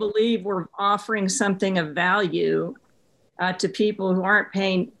really believe we're offering something of value to people who aren't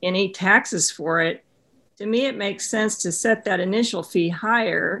paying any taxes for it, to me, it makes sense to set that initial fee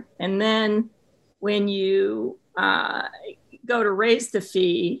higher. And then when you go to raise the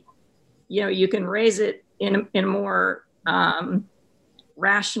fee, you can raise it in a more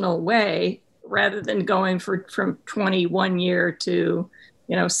rational way rather than going from 21 year to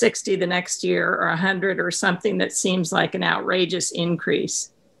 60 the next year or 100 or something that seems like an outrageous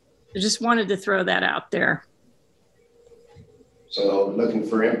increase. I just wanted to throw that out there. So looking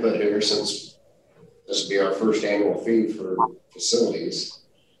for input here, since this will be our first annual fee for facilities.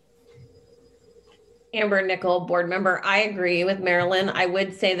 Amber Nickel, board member, I agree with Marilyn. I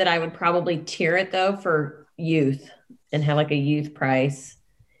would say that I would probably tier it though for youth and have like a youth price,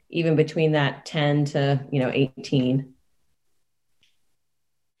 even between that 10 to 18.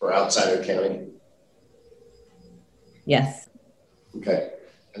 For outside of county? Yes. Okay.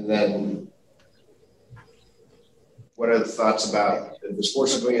 And then what are the thoughts about the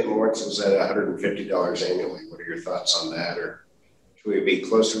sports pavilion in Lawrence was at $150 annually? What are your thoughts on that? Or should we be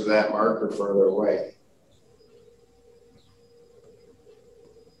closer to that mark or further away?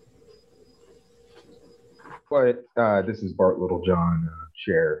 But this is Bart Littlejohn,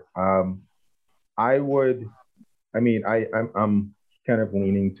 Chair. I'm kind of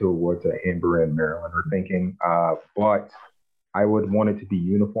leaning to what Amber and Marilyn are thinking, but I would want it to be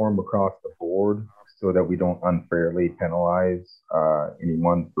uniform across the board so that we don't unfairly penalize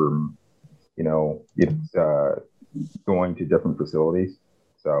anyone for, it's going to different facilities.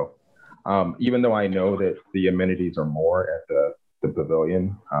 So even though I know that the amenities are more at the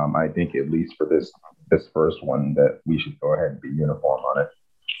pavilion, I think at least for this first one that we should go ahead and be uniform on it.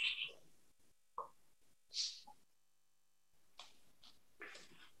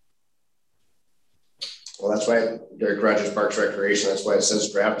 Well, that's why Derek Rogers Parks Recreation, that's why it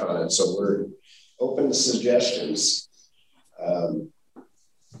says draft on it. So we're open to suggestions. It's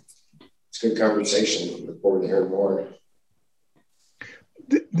a good conversation. Look forward to hearing more.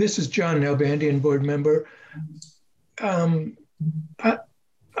 This is John Nalbandian, board member. I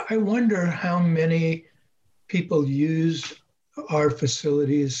wonder how many people use our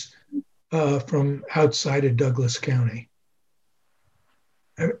facilities from outside of Douglas County.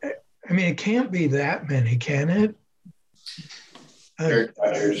 I mean, it can't be that many, can it? Derek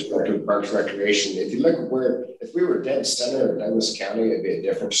Rogers, Director of Parks Recreation. If you look at if we were dead center of Douglas County, it'd be a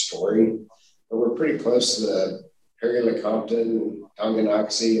different story. But we're pretty close to the Perry Lecompton,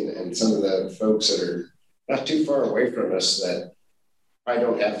 Tonganoxie, and some of the folks that are not too far away from us that probably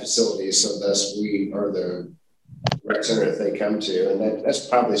don't have facilities. So thus we are the rec center that they come to. And that's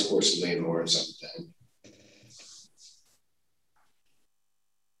probably Sports Pavilion more or something.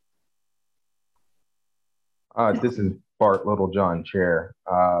 This is Bart Littlejohn, Chair.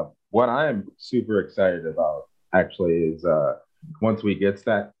 What I'm super excited about actually is once we get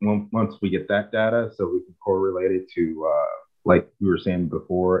that data, so we can correlate it to like we were saying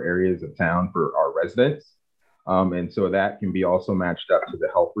before, areas of town for our residents, and so that can be also matched up to the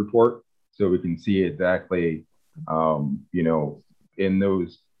health report, so we can see exactly, in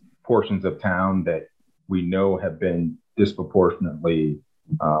those portions of town that we know have been disproportionately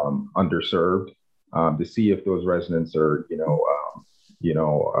underserved. To see if those residents are,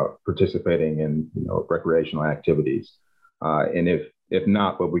 participating in, recreational activities, and if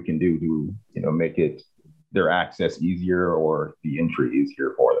not, what we can do to, make it their access easier or the entry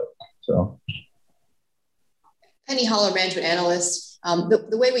easier for them. So, Penny Holler, management analyst.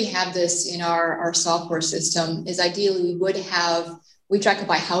 The way we have this in our software system is ideally we track it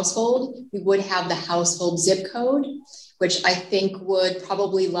by household. We would have the household zip code, which I think would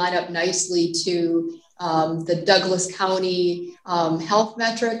probably line up nicely to the Douglas County health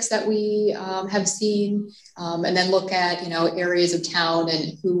metrics that we have seen, and then look at, areas of town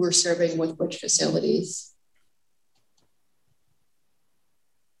and who we're serving with which facilities.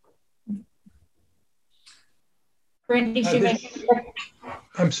 Brandy,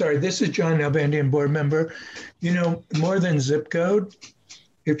 I'm sorry, this is John Nalbandian, board member. More than zip code,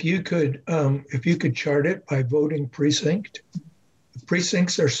 if you could chart it by voting precinct, the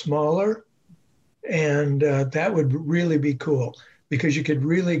precincts are smaller, and that would really be cool because you could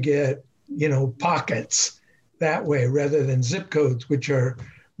really get pockets that way rather than zip codes, which are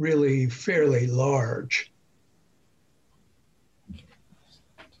really fairly large.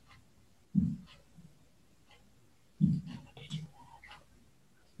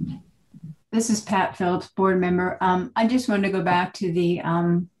 This is Pat Phillips, board member. I just wanted to go back to the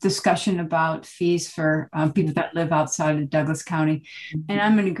discussion about fees for people that live outside of Douglas County. And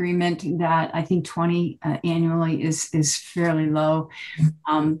I'm in agreement that I think 20 annually is fairly low.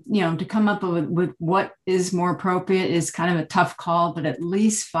 To come up with what is more appropriate is kind of a tough call, but at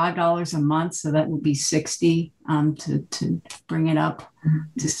least $5 a month. So that would be 60 to bring it up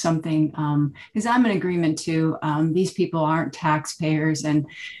to something. Because I'm in agreement too. These people aren't taxpayers, and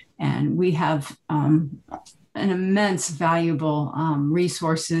we have an immense valuable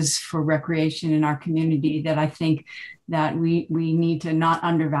resources for recreation in our community that I think that we need to not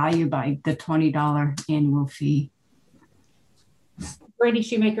undervalue by the $20 annual fee. Brandy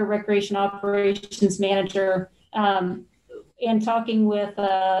Shoemaker, Recreation Operations Manager. In talking with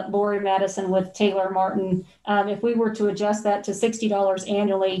Lori Madison with Taylor Martin, if we were to adjust that to $60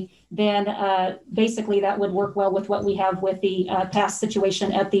 annually, then basically that would work well with what we have with the past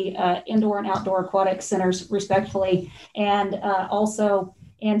situation at the indoor and outdoor aquatic centers, respectfully. And also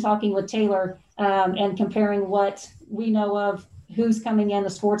in talking with Taylor and comparing what we know of who's coming in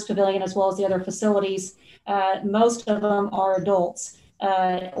the sports pavilion as well as the other facilities, most of them are adults.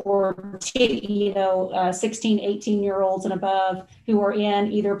 Or 16, 18-year-olds and above who are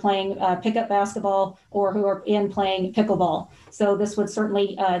in either playing pickup basketball or who are in playing pickleball. So this would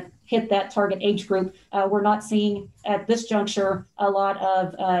certainly hit that target age group. We're not seeing at this juncture a lot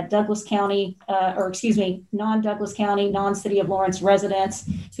of non-Douglas County, non-City of Lawrence residents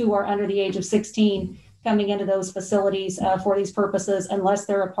who are under the age of 16 coming into those facilities for these purposes unless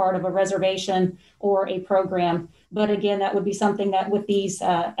they're a part of a reservation or a program. But again, that would be something that with these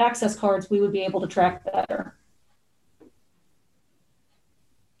access cards, we would be able to track better.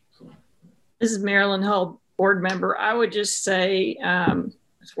 This is Marilyn Hull, board member. I would just say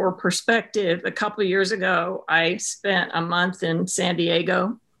for perspective, a couple of years ago, I spent a month in San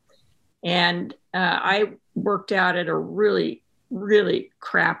Diego and I worked out at a really, really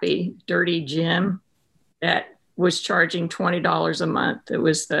crappy, dirty gym that was charging $20 a month. It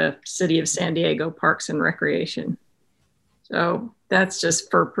was the City of San Diego Parks and Recreation. So that's just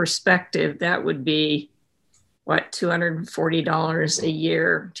for perspective. That would be, $240 a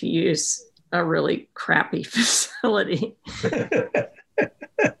year to use a really crappy facility.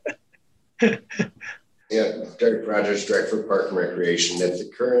 Yeah, Derek Rogers, Director for Park and Recreation. If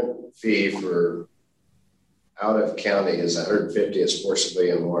the current fee for out of county is $150 at Sports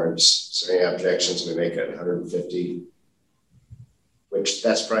Pavilion Lawrence, so any objections we make at $150, which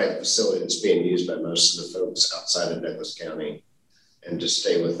that's probably the facility that's being used by most of the folks outside of Douglas County, and just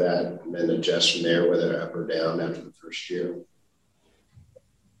stay with that and then adjust from there, whether up or down after the first year.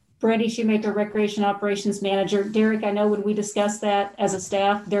 Brandy Shoemaker, Recreation Operations Manager. Derek, I know when we discussed that as a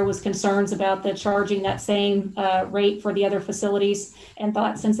staff, there was concerns about the charging that same rate for the other facilities, and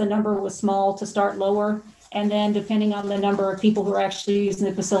thought since the number was small to start lower, and then depending on the number of people who are actually using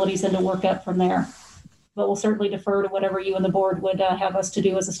the facilities and to work up from there. But we'll certainly defer to whatever you and the board would have us to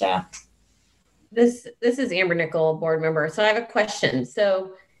do as a staff. This is Amber Nickel, board member. So I have a question.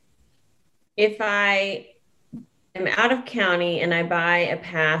 So if I am out of county and I buy a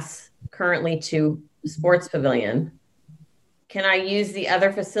pass currently to Sports Pavilion, can I use the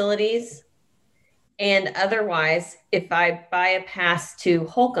other facilities? And otherwise, if I buy a pass to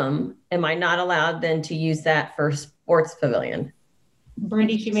Holcomb, am I not allowed then to use that for Sports Pavilion?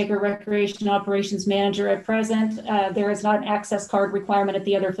 Brandy Shoemaker, Recreation Operations Manager. At present, there is not an access card requirement at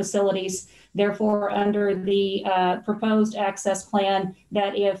the other facilities. Therefore, under the proposed access plan,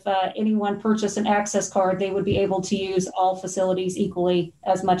 that if anyone purchased an access card, they would be able to use all facilities equally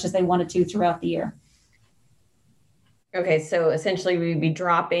as much as they wanted to throughout the year. Okay, so essentially we'd be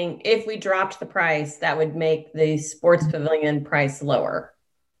dropping, if we dropped the price, that would make the Sports Pavilion price lower.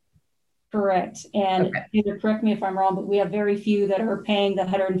 Correct. And either correct me if I'm wrong, but we have very few that are paying the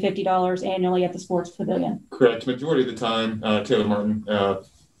 $150 annually at the Sports Pavilion. Correct. Majority of the time, Taylor Martin,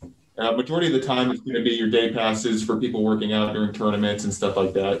 majority of the time it's going to be your day passes for people working out during tournaments and stuff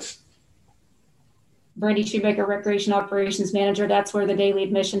like that. Brandy Shoemaker, Recreation Operations Manager. That's where the daily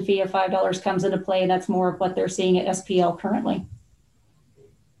admission fee of $5 comes into play. And that's more of what they're seeing at SPL currently.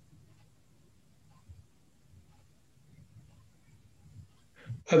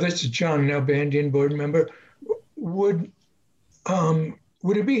 This is John Nalbandian, board member. Would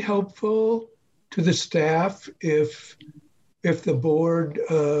it be helpful to the staff if the board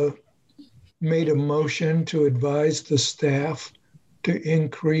made a motion to advise the staff to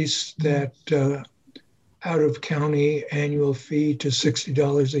increase that out-of-county annual fee to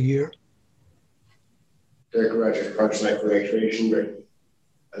 $60 a year? Derek Rogers, Parks and Recreation.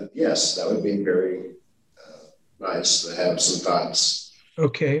 Yes, that would be very nice to have some thoughts.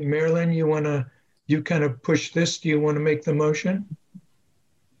 Okay, Marilyn, you kind of push this. Do you want to make the motion?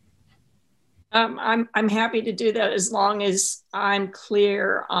 I'm happy to do that as long as I'm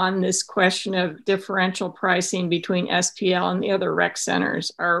clear on this question of differential pricing between SPL and the other rec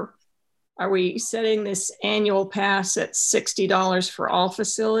centers. Are we setting this annual pass at $60 for all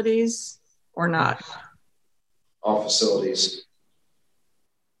facilities or not? All facilities.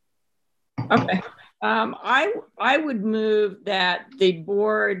 Okay. I would move that the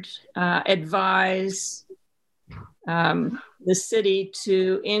board advise the city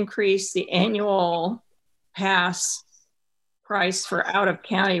to increase the annual pass price for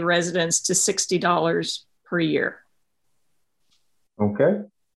out-of-county residents to $60 per year. Okay.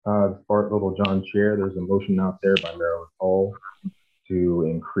 Bart Littlejohn Chair, there's a motion out there by Marilyn Hull to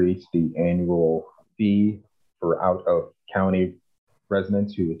increase the annual fee for out-of-county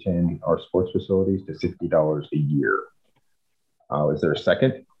residents who attend our sports facilities to $60 a year. Is there a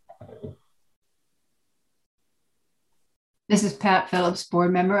second? This is Pat Phillips,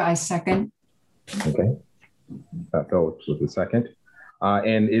 board member. I second. Okay. Pat Phillips with a second.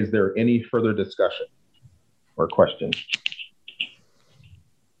 And is there any further discussion or questions?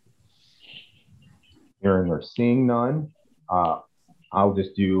 Hearing or seeing none, I'll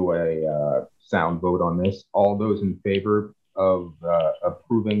just do a sound vote on this. All those in favor of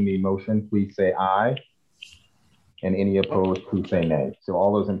approving the motion, please say aye. And any opposed, please say nay. So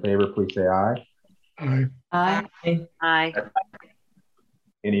all those in favor, please say aye. Aye. Aye. Aye.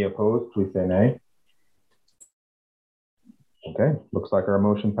 Any opposed, please say nay. Okay, looks like our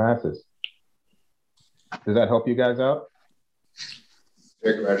motion passes. Does that help you guys out?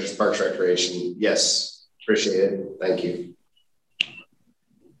 Derek Rogers, Parks Recreation. Yes, appreciate it. Thank you.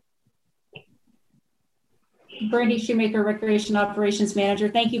 Brandy Shoemaker, Recreation Operations Manager.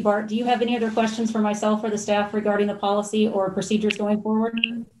 Thank you, Bart. Do you have any other questions for myself or the staff regarding the policy or procedures going forward?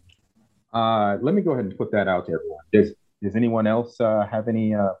 Let me go ahead and put that out to everyone. Does anyone else have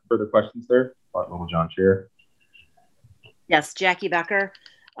any further questions there? Bart Littlejohn Chair. Yes, Jackie Becker.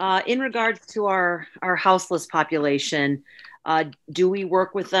 In regards to our houseless population, do we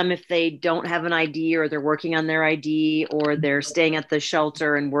work with them if they don't have an ID or they're working on their ID or they're staying at the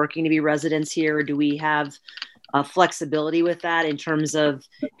shelter and working to be residents here? Or do we have flexibility with that in terms of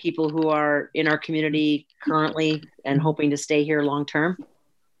people who are in our community currently and hoping to stay here long term?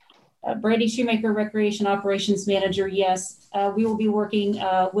 Brandy Shoemaker, Recreation Operations Manager. Yes, we will be working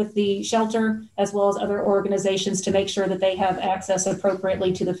with the shelter as well as other organizations to make sure that they have access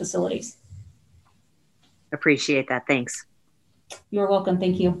appropriately to the facilities. Appreciate that. Thanks. You're welcome.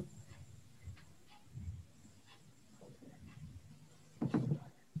 Thank you.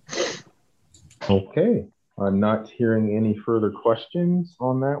 Okay, I'm not hearing any further questions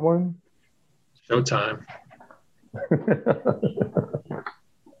on that one. Showtime.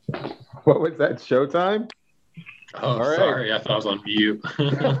 What was that? Showtime? Oh, all right. Sorry. I thought I was on mute.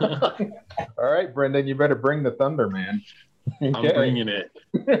 All right, Brendan, you better bring the thunder, man. Okay. I'm bringing it.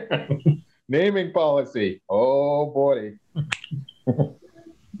 Naming policy. Oh, boy.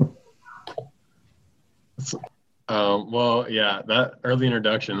 Well, yeah, that early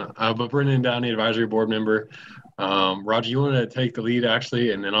introduction. But Brendan Downey, advisory board member. Roger, you want to take the lead,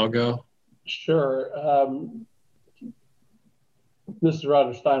 actually, and then I'll go? Sure. This is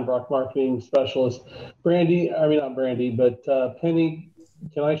Roger Steinbrock, marketing specialist. Brandy, I mean, not Brandy, but Penny,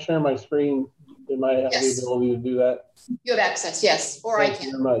 can I share my screen? Am I have the ability to do that? You have access, yes, or Thank I can.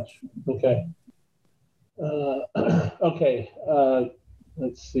 you very much. Okay. Okay,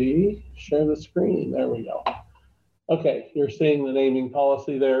 let's see, share the screen. There we go. Okay, you're seeing the naming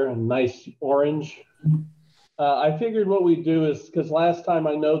policy there in nice orange. I figured what we'd do is, because last time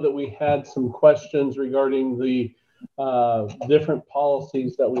I know that we had some questions regarding the different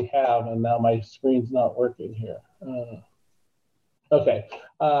policies that we have, and now my screen's not working here. Okay,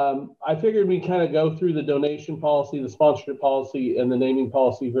 I figured we kind of go through the donation policy, the sponsorship policy, and the naming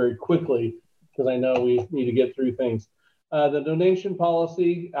policy very quickly, because I know we need to get through things. The donation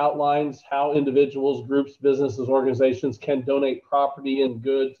policy outlines how individuals, groups, businesses, organizations can donate property and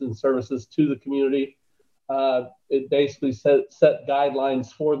goods and services to the community. It basically set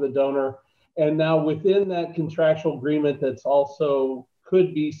guidelines for the donor. And now within that contractual agreement, that's also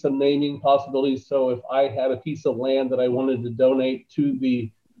could be some naming possibilities. So if I had a piece of land that I wanted to donate to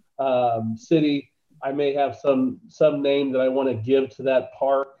the city, I may have some name that I want to give to that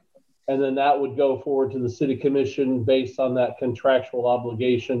park. And then that would go forward to the city commission based on that contractual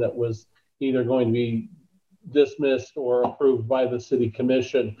obligation that was either going to be dismissed or approved by the city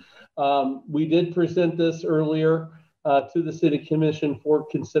commission. We did present this earlier to the city commission for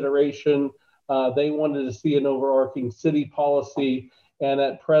consideration. They wanted to see an overarching city policy. And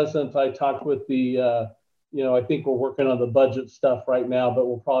at present, I talked with the, I think we're working on the budget stuff right now, but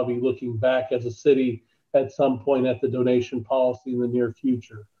we'll probably be looking back as a city at some point at the donation policy in the near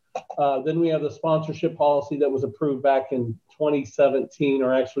future. Then we have the sponsorship policy that was approved back in 2017,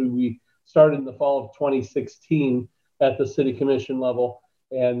 or actually we started in the fall of 2016 at the city commission level.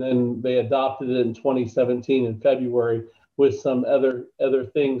 And then they adopted it in 2017 in February with some other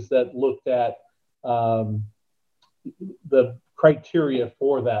things that looked at the criteria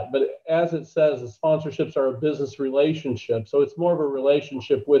for that. But as it says, the sponsorships are a business relationship. So it's more of a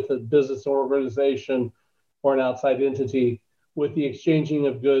relationship with a business organization or an outside entity with the exchanging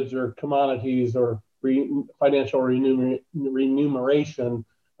of goods or commodities or financial remuneration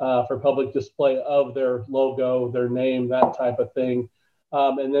for public display of their logo, their name, that type of thing.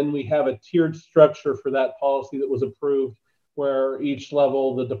 And then we have a tiered structure for that policy that was approved, where each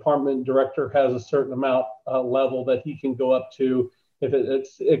level, the department director has a certain amount level that he can go up to. If it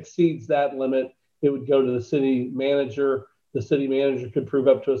exceeds that limit, it would go to the city manager. The city manager could prove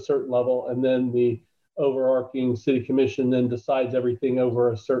up to a certain level, and then the overarching city commission then decides everything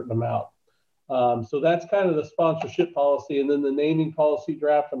over a certain amount. So that's kind of the sponsorship policy. And then the naming policy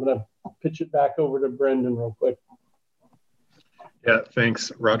draft, I'm going to pitch it back over to Brendan real quick. Yeah,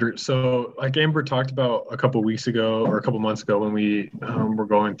 thanks, Roger. So like Amber talked about a couple weeks ago or a couple months ago when we were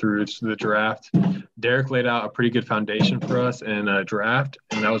going through the draft, Derek laid out a pretty good foundation for us in a draft,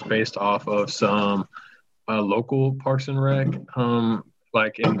 and that was based off of some local Parks and Rec,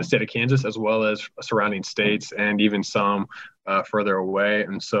 like in the state of Kansas, as well as surrounding states and even some further away.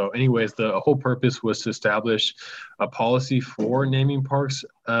 And so anyways, the whole purpose was to establish a policy for naming parks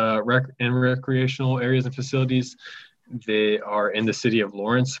and recreational areas and facilities. They are in the city of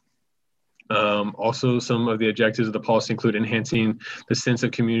Lawrence. Also, some of the objectives of the policy include enhancing the sense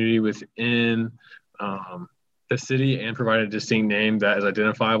of community within the city and provide a distinct name that is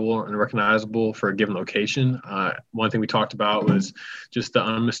identifiable and recognizable for a given location. One thing we talked about was just the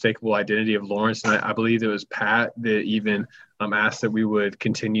unmistakable identity of Lawrence. And I believe it was Pat that even asked that we would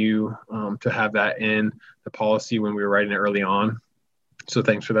continue to have that in the policy when we were writing it early on. So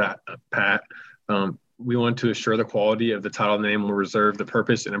thanks for that, Pat. We want to assure the quality of the title name will reserve the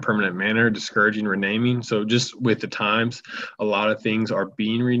purpose in a permanent manner, discouraging renaming. So just with the times, a lot of things are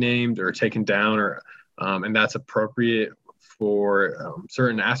being renamed or taken down, or and that's appropriate for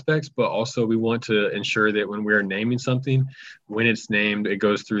certain aspects, but also we want to ensure that when we're naming something, when it's named, it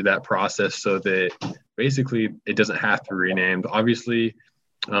goes through that process so that basically it doesn't have to be renamed. Obviously,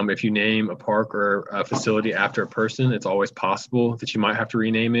 if you name a park or a facility after a person, it's always possible that you might have to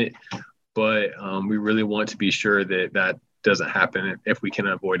rename it. But we really want to be sure that that doesn't happen if we can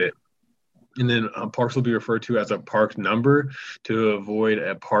avoid it. And then parks will be referred to as a park number to avoid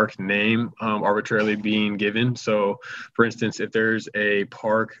a park name arbitrarily being given. So, for instance, if there's a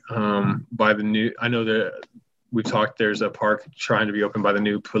park by the new, I know that we've talked, there's a park trying to be opened by the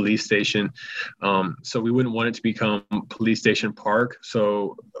new police station. So we wouldn't want it to become Police Station Park.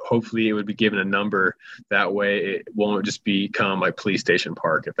 So hopefully it would be given a number. That way it won't just become like Police Station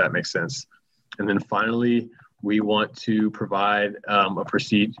Park, if that makes sense. And then finally, we want to provide a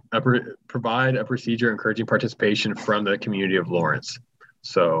procedure encouraging participation from the community of Lawrence.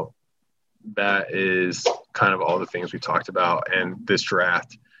 So that is kind of all the things we talked about, and this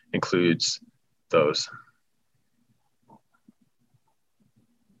draft includes those.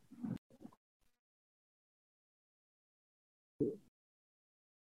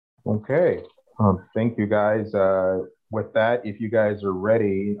 Okay, thank you guys. With that, if you guys are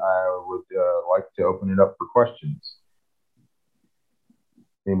ready, I would like to open it up for questions.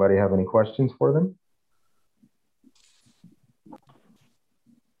 Anybody have any questions for them?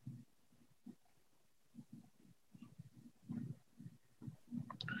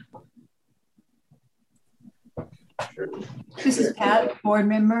 This is Pat, board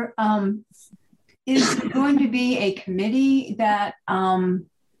member. Is there going to be a committee that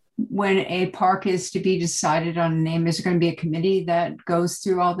when a park is to be decided on a name, is there going to be a committee that goes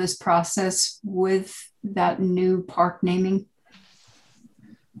through all this process with that new park naming?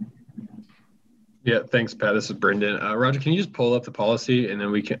 Yeah, thanks, Pat. This is Brendan. Roger, can you just pull up the policy and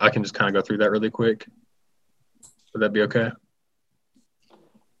then I can just kind of go through that really quick? Would that be okay?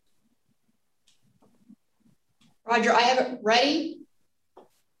 Roger, I have it ready.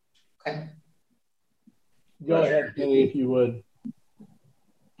 Okay. Go ahead, Penny, if you would.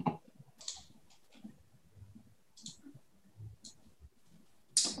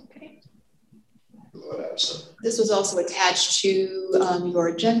 This was also attached to your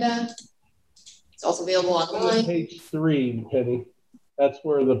agenda. It's also available online. Page 3, Penny. That's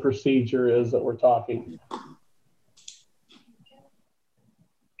where the procedure is that we're talking.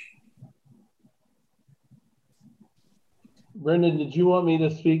 Brendan, did you want me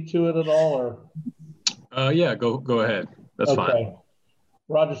to speak to it at all, or? Yeah, go ahead. That's fine.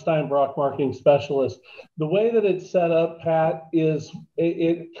 Roger Steinbrock, marketing specialist. The way that it's set up, Pat, is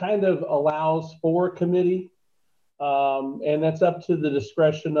it kind of allows for committee, and that's up to the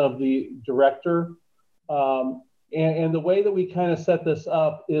discretion of the director. And the way that we kind of set this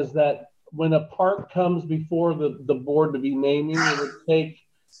up is that when a park comes before the board to be naming, it would take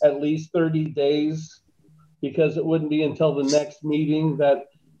at least 30 days, because it wouldn't be until the next meeting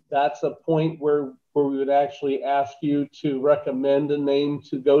that's a point where we would actually ask you to recommend a name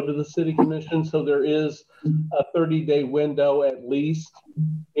to go to the city commission. So there is a 30-day window at least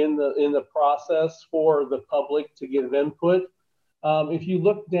in the process for the public to give input. If you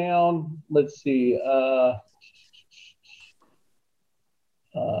look down, let's see.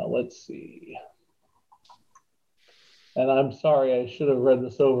 And I'm sorry, I should have read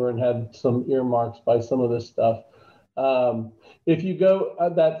this over and had some earmarks by some of this stuff. If you go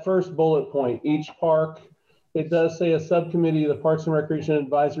at that first bullet point, each park, it does say a subcommittee of the Parks and Recreation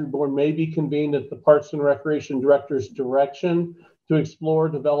Advisory Board may be convened at the Parks and Recreation Director's direction to explore,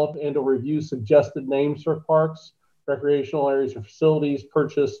 develop, and or review suggested names for parks, recreational areas, or facilities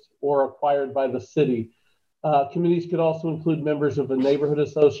purchased or acquired by the city. Committees could also include members of a neighborhood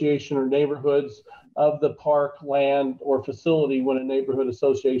association or neighborhoods of the park, land, or facility when a neighborhood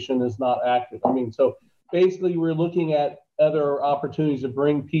association is not active. I mean, so basically we're looking at other opportunities to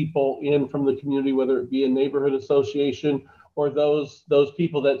bring people in from the community, whether it be a neighborhood association or those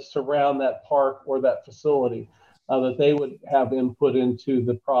people that surround that park or that facility, that they would have input into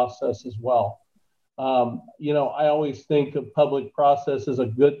the process as well. You know, I always think of public process as a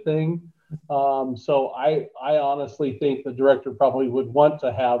good thing. So I honestly think the director probably would want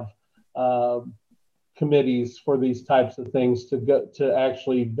to have committees for these types of things to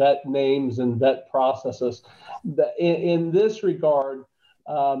actually vet names and vet processes. In this regard,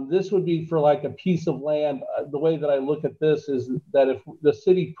 this would be for like a piece of land. The way that I look at this is that if the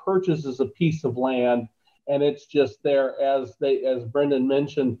city purchases a piece of land and it's just there as Brendan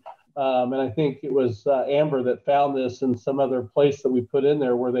mentioned, and I think it was Amber that found this in some other place that we put in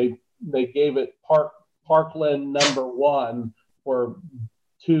there where they gave it Parkland number 1 or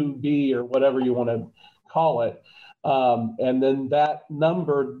 2B or whatever you want to call it. And then that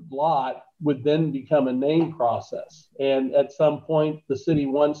numbered lot would then become a name process. And at some point, the city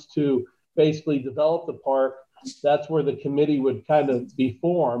wants to basically develop the park. That's where the committee would kind of be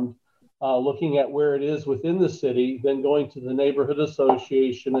formed, looking at where it is within the city, then going to the neighborhood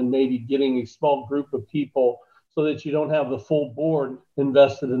association and maybe getting a small group of people so that you don't have the full board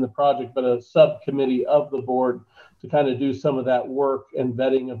invested in the project, but a subcommittee of the board to kind of do some of that work and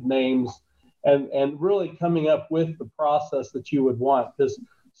vetting of names and really coming up with the process that you would want. Because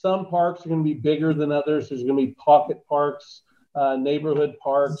some parks are going to be bigger than others. There's going to be pocket parks, neighborhood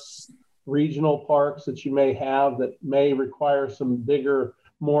parks, regional parks that you may have that may require some bigger,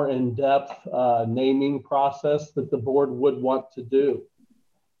 more in-depth naming process that the board would want to do.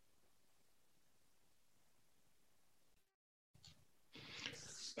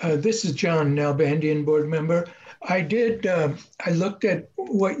 This is John Nalbandian, board member. I looked at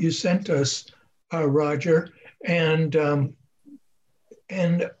what you sent us, Roger, and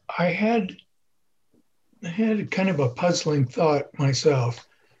I had kind of a puzzling thought myself,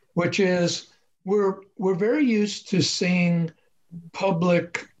 which is we're very used to seeing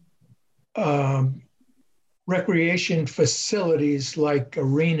public recreation facilities like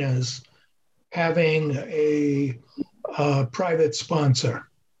arenas having a private sponsor.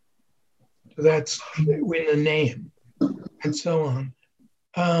 That's in the name and so on.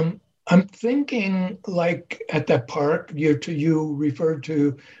 I'm thinking like at that park, you referred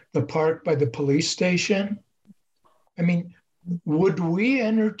to the park by the police station. I mean, would we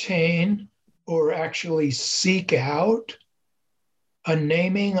entertain or actually seek out a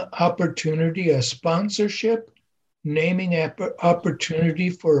naming opportunity, a sponsorship naming opportunity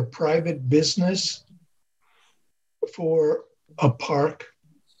for a private business for a park?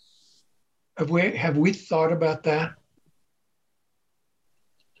 Have we thought about that?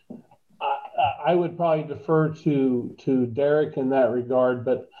 I would probably defer to Derek in that regard,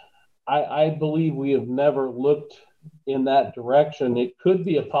 but I believe we have never looked in that direction. It could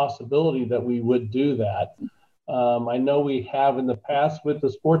be a possibility that we would do that. I know we have in the past with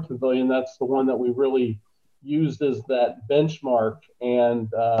the sports pavilion. That's the one that we really used as that benchmark. And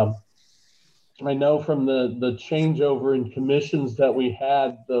I know from the changeover in commissions that we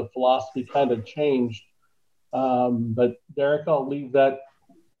had, the philosophy kind of changed. But Derek, I'll leave that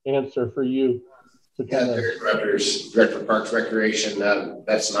answer for you. Derek Rogers, Director of Parks Recreation.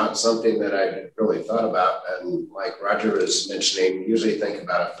 That's not something that I really thought about. And like Roger was mentioning, usually think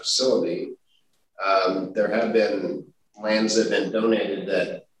about a facility. There have been lands that have been donated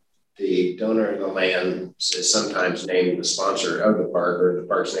that the donor of the land is sometimes named the sponsor of the park, or the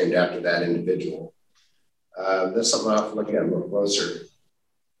park's named after that individual. That's something I'll have to look at more closer.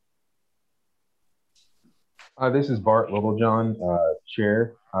 This is Bart Littlejohn,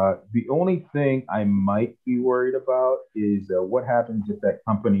 Chair. The only thing I might be worried about is what happens if that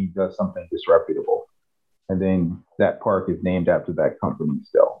company does something disreputable, and then that park is named after that company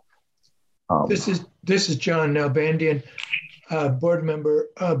still. This is John Nalbandian, board member.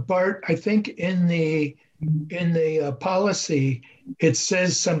 Bart, I think in the policy it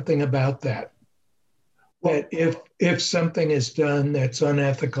says something about that. That if something is done that's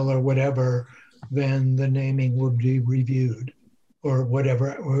unethical or whatever, then the naming would be reviewed, or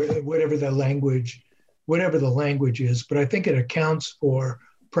whatever the language is. But I think it accounts for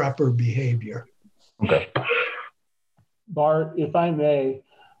proper behavior. Okay. Bart, if I may,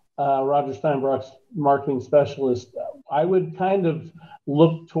 Roger Steinbrock's marketing specialist, I would kind of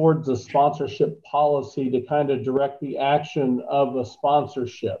look towards a sponsorship policy to kind of direct the action of a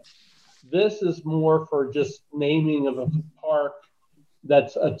sponsorship. This is more for just naming of a park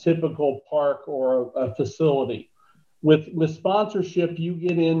that's a typical park or a facility. With sponsorship, you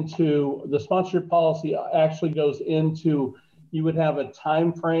get into the sponsorship policy actually goes into, you would have a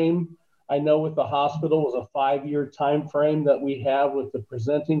time frame. I know with the hospital it was a 5-year time frame that we have with the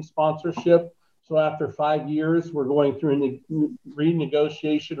presenting sponsorship. So after 5 years, we're going through a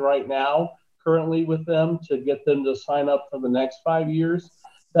renegotiation right now currently with them to get them to sign up for the next 5 years.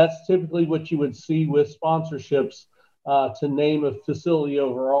 That's typically what you would see with sponsorships. To name a facility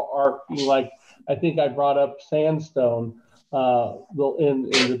overall, like I think I brought up Sandstone in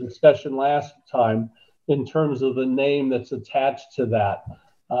the discussion last time in terms of the name that's attached to that.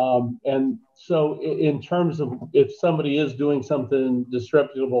 And so in terms of if somebody is doing something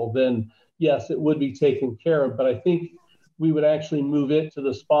disreputable, then yes, it would be taken care of. But I think we would actually move it to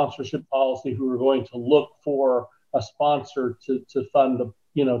the sponsorship policy who are going to look for a sponsor to fund, to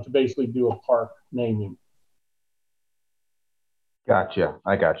basically do a park naming. Gotcha.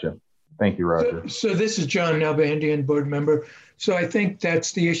 I gotcha. Thank you, Roger. So this is John Nalbandian, board member. So I think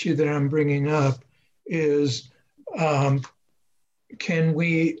that's the issue that I'm bringing up is can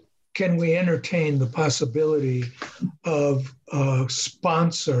we entertain the possibility of a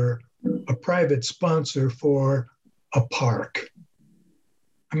private sponsor for a park?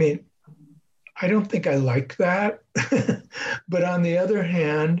 I mean, I don't think I like that. But on the other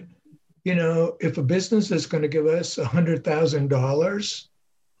hand, if a business is going to give us $100,000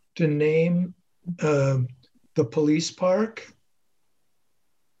 to name the police park,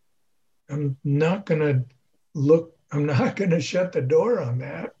 I'm not going to shut the door on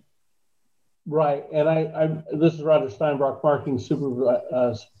that. Right. And this is Roger Steinbrock, marketing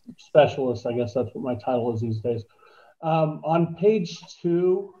specialist. I guess that's what my title is these days. On page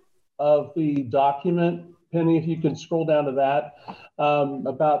 2 of the document, Penny, if you can scroll down to that,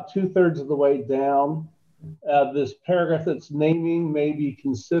 about 2/3 of the way down, this paragraph that's naming may be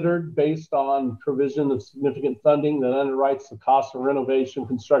considered based on provision of significant funding that underwrites the cost of renovation,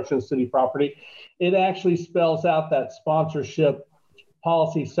 construction of city property. It actually spells out that sponsorship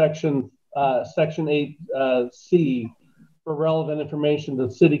policy section 8C for relevant information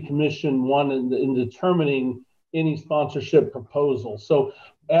that City Commission wanted in determining any sponsorship proposal. So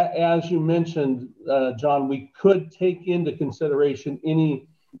as you mentioned, John, we could take into consideration any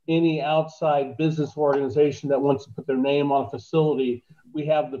outside business organization that wants to put their name on a facility. We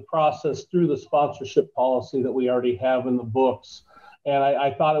have the process through the sponsorship policy that we already have in the books. And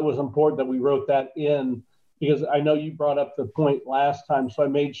I thought it was important that we wrote that in because I know you brought up the point last time. So I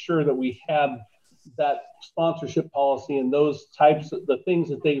made sure that we had that sponsorship policy and those types of the things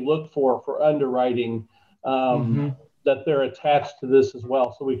that they look for underwriting that they're attached to this as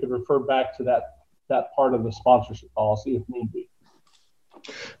well. So we could refer back to that part of the sponsorship policy if need be.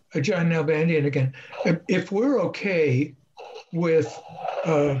 John Nalbandian again. If we're okay with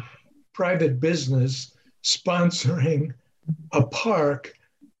private business sponsoring a park,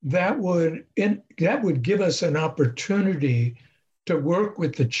 that would give us an opportunity to work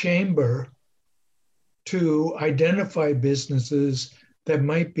with the chamber to identify businesses that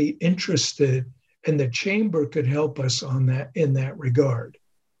might be interested, and the chamber could help us on that in that regard.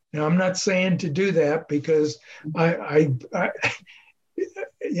 Now, I'm not saying to do that because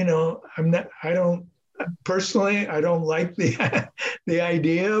personally, I don't like the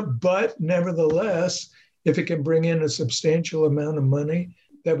idea, but nevertheless, if it can bring in a substantial amount of money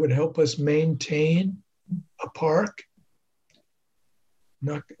that would help us maintain a park,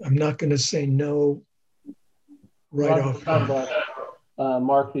 I'm not going to say no right off.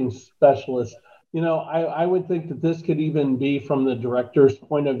 Marketing specialist. I would think that this could even be from the director's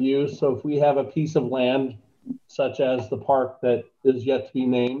point of view. So if we have a piece of land, such as the park that is yet to be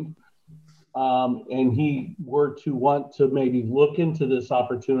named, and he were to want to maybe look into this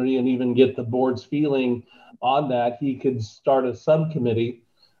opportunity and even get the board's feeling on that, he could start a subcommittee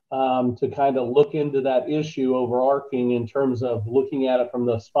to kind of look into that issue overarching in terms of looking at it from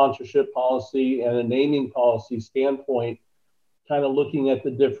the sponsorship policy and a naming policy standpoint, kind of looking at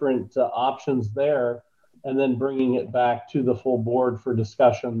the different options there, and then bringing it back to the full board for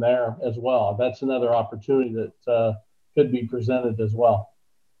discussion there as well. That's another opportunity that could be presented as well.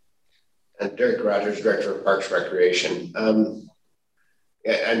 And Derek Rogers, Director of Parks Recreation. I'm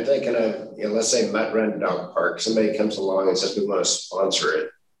thinking of, let's say Mutt Run Dog Park. Somebody comes along and says, we want to sponsor it,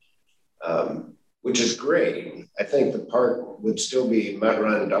 which is great. I think the park would still be Mutt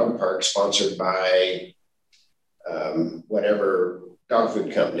Run Dog Park, sponsored by whatever dog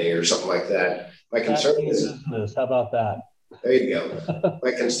food company or something like that. My concern is business. How about that? There you go.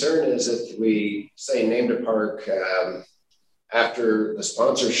 My concern is if we say named a park after the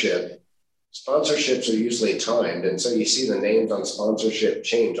sponsorships are usually timed, and so you see the names on sponsorship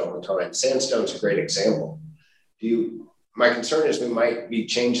change all the time. Sandstone's a great example. My concern is we might be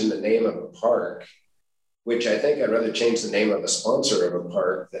changing the name of a park, which I think I'd rather change the name of a sponsor of a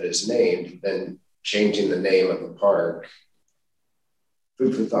park that is named than changing the name of a park.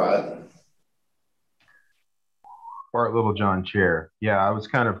 Food for thought. Bart Littlejohn, Chair. Yeah, I was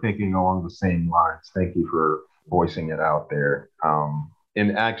kind of thinking along the same lines. Thank you for voicing it out there.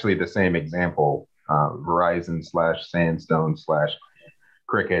 And actually the same example, Verizon / Sandstone /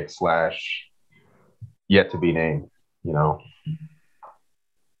 Cricket / yet to be named,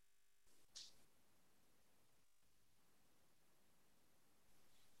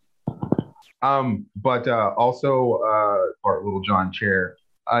 But also, Bart Littlejohn, Chair,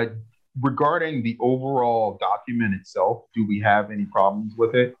 regarding the overall document itself, do we have any problems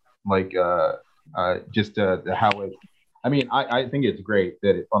with it? Like just how it, I think it's great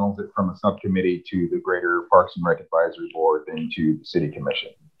that it funnels it from a subcommittee to the greater Parks and Rec Advisory Board than to the City Commission.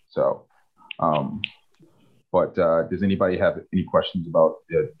 So, but does anybody have any questions about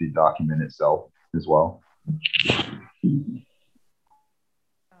the document itself as well?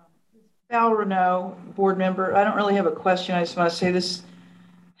 Val Renault, board member. I don't really have a question. I just want to say this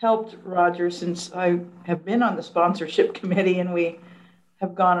helped Roger since I have been on the sponsorship committee, and we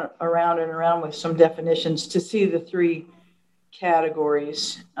have gone around and around with some definitions to see the three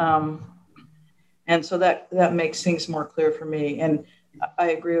categories. And so that makes things more clear for me. And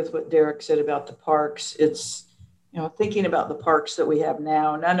I agree with what Derek said about the parks. It's, thinking about the parks that we have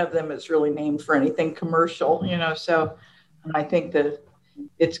now, none of them is really named for anything commercial, so I think that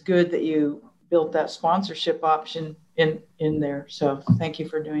it's good that you built that sponsorship option in there. So thank you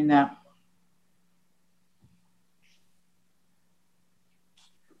for doing that.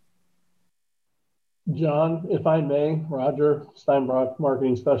 John, if I may, Roger Steinbrock,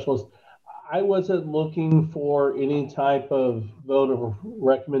 marketing specialist. I wasn't looking for any type of vote of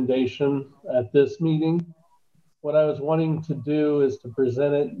recommendation at this meeting. What I was wanting to do is to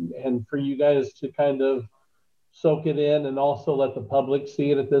present it and for you guys to kind of soak it in and also let the public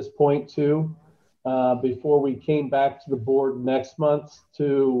see it at this point too, before we came back to the board next month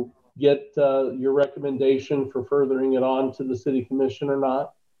to get your recommendation for furthering it on to the City Commission or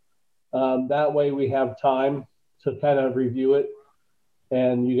not. That way we have time to kind of review it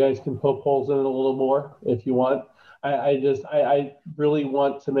and you guys can poke holes in it a little more if you want. I really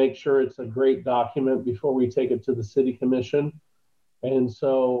want to make sure it's a great document before we take it to the City Commission. And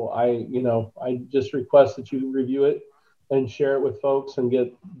so I just request that you review it and share it with folks and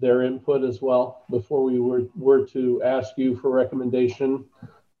get their input as well before we were to ask you for recommendation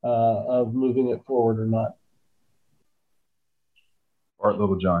of moving it forward or not. Bart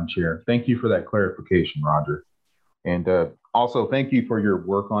Littlejohn, Chair. Thank you for that clarification, Roger. And also thank you for your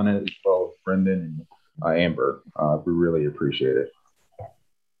work on it as well, Brendan and Amber. We really appreciate it.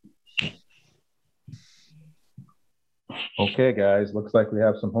 Okay, guys, looks like we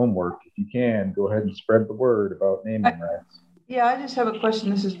have some homework. If you can, go ahead and spread the word about naming rights. Yeah, I just have a question.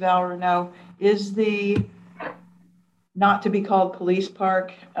 This is Val Renault. Is the not to be called police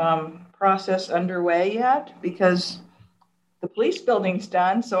park process underway yet? Because the police building's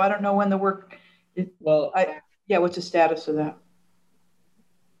done, so I don't know when the work. What's the status of that?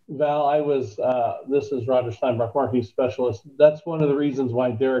 Val, this is Roger Steinbach, marketing specialist. That's one of the reasons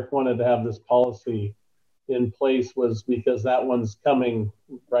why Derek wanted to have this policy in place, was because that one's coming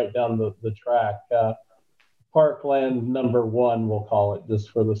right down the track. Parkland number 1, we'll call it,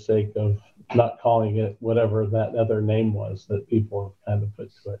 just for the sake of not calling it whatever that other name was that people have kind of put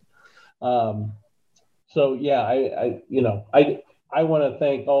to it. So yeah, I want to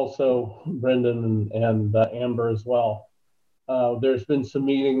thank also Brendan and Amber as well. There's been some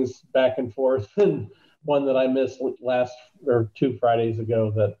meetings back and forth, and one that I missed 2 Fridays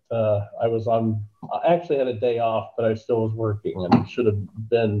ago that I was on. I actually had a day off, but I still was working and should have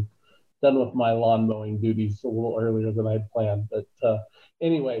been done with my lawn mowing duties a little earlier than I'd planned. But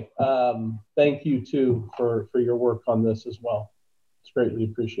anyway, thank you too for your work on this as well. It's greatly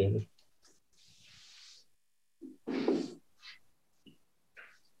appreciated.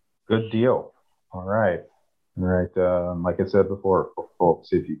 Good deal. All right. Like I said before, folks,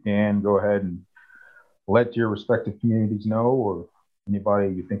 if you can, go ahead and let your respective communities know, or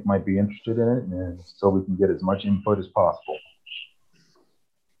anybody you think might be interested in it, and so we can get as much input as possible.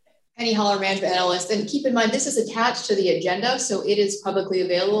 Penny Holler, management analyst. And keep in mind, this is attached to the agenda, so it is publicly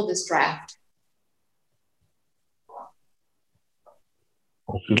available, this draft.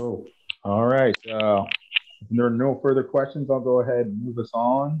 Okay. All right. If there are no further questions, I'll go ahead and move us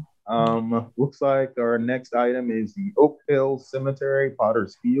on. Looks like our next item is the Oak Hill Cemetery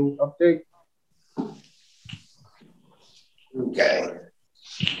Potter's Field update. Okay.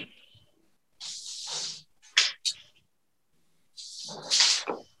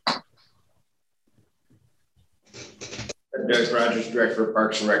 Doug Rogers, Director of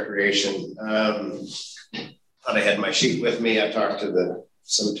Parks and Recreation. Thought I had my sheet with me. I talked to the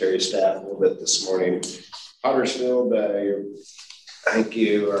cemetery staff a little bit this morning. Potter's Field, I think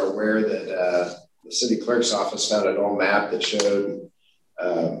you are aware that the city clerk's office found an old map that showed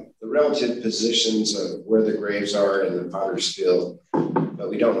the relative positions of where the graves are in the Potter's Field, but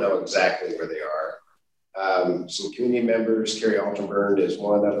we don't know exactly where they are. Some community members, Carrie Altenburn is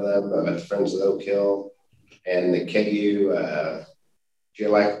one of them, at the Friends of Oak Hill, and the KU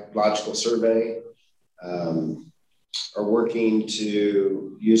Geological Survey are working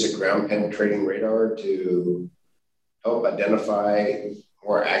to use a ground penetrating radar to help identify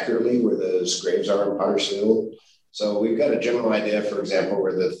more accurately where those graves are in Potter's Field. So we've got a general idea, for example,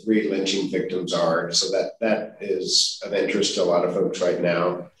 where the 3 lynching victims are. So that is of interest to a lot of folks right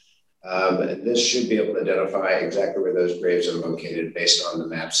now. And this should be able to identify exactly where those graves are located based on the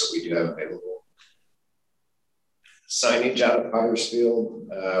maps that we do have available. Signage out of Potter's Field.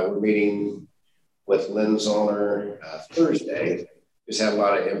 We're meeting with Lynn Zollner Thursday. Who's had a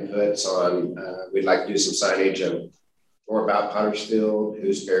lot of inputs on, we'd like to do some signage of more about Potter's Field,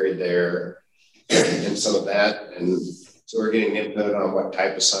 who's buried there, and some of that. And so we're getting input on what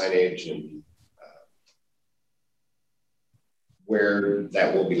type of signage and where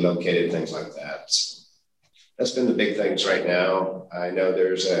that will be located, things like that. So that's been the big things right now. I know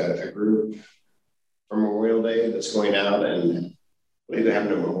there's a group for Memorial Day that's going out, and I believe they're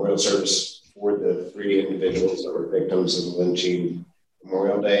having a memorial service for the 3 individuals that were victims of the lynching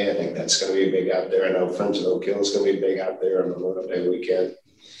Memorial Day. I think that's going to be big out there. I know Friends of Oak Hill is going to be big out there on Memorial Day weekend.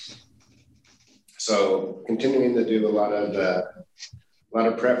 So continuing to do a lot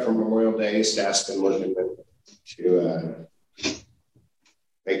of prep for Memorial Day. Staff's been working to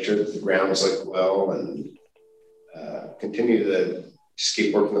make sure that the grounds look well, and continue to just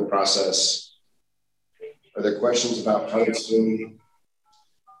keep working the process. Are there questions about Potter's Field?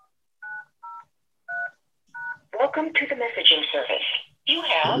 Welcome to the messaging service. You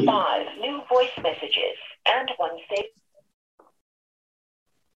have 5 new voice messages and 1 saved.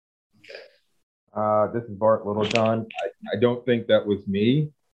 This is Bart Littlejohn. I don't think that was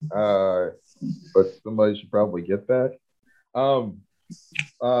me, but somebody should probably get that.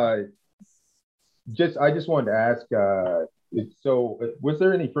 I just wanted to ask, so was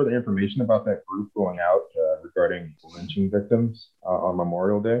there any further information about that group going out regarding lynching victims on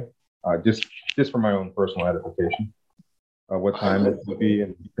Memorial Day? Just for my own personal edification. What time it would be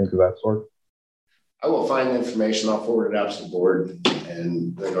and things of that sort? I will find the information. I'll forward it out to the board,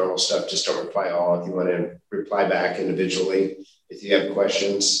 and the normal stuff. Just don't reply all. If you want to reply back individually, if you have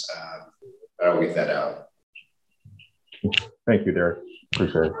questions, I'll get that out. Thank you, Derek.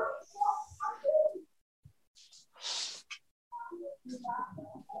 Appreciate it.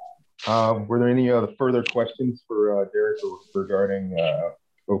 Were there any other further questions for Derek regarding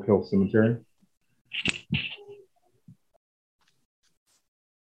Oak Hill Cemetery?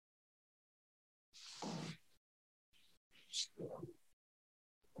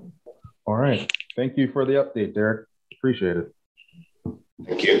 All right. Thank you for the update, Derek. Appreciate it.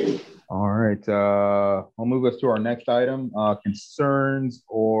 Thank you. All right. I'll move us to our next item, concerns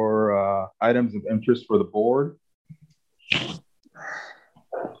or items of interest for the board. I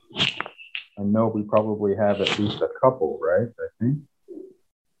know we probably have at least a couple, right? I think.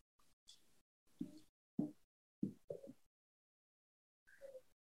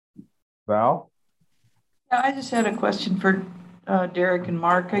 Val? Yeah, I just had a question for Derek and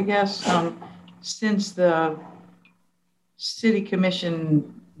Mark, I guess. Since the City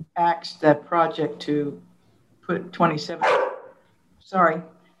Commission axed that project to put 27,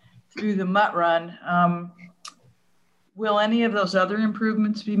 through the Mutt Run, will any of those other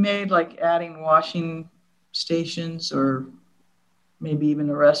improvements be made, like adding washing stations or maybe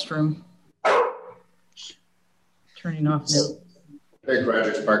even a restroom? Turning off now. Greg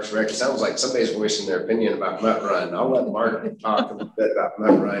Rogers, Parks and Rec. It sounds like somebody's voicing their opinion about Mutt Run. I'll let Mark talk a little bit about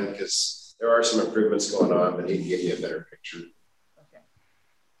Mutt Run because there are some improvements going on, but he can give you a better picture.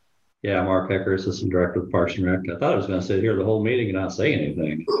 Yeah, Mark Hecker, Assistant Director of Parks and Rec. I thought I was going to sit here the whole meeting and not say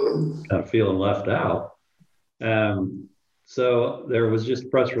anything. Kind of feeling left out. So there was just a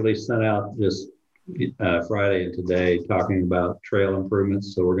press release sent out just Friday and today talking about trail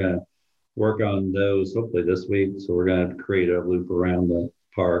improvements. So we're going to work on those hopefully this week. So we're going to create a loop around the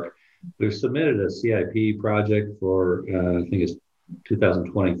park. We've submitted a CIP project for, I think it's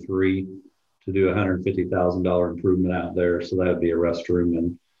 2023 to do $150,000 improvement out there. So that would be a restroom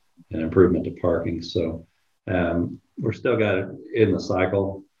and an improvement to parking. So we're still got it in the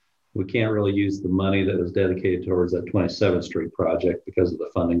cycle. We can't really use the money that was dedicated towards that 27th Street project because of the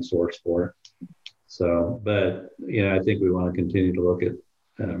funding source for it. So, but, you know, I think we want to continue to look at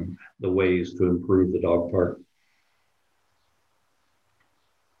the ways to improve the dog park.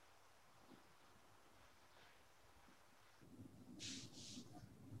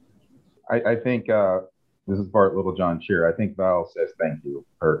 I think this is Bart Littlejohn Chair. I think Val says thank you.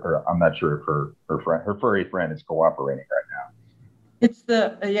 Or I'm not sure if her furry friend is cooperating right now. It's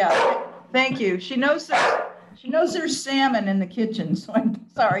the yeah. Thank you. She knows there's salmon in the kitchen. So I'm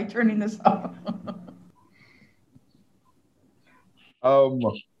sorry, turning this off.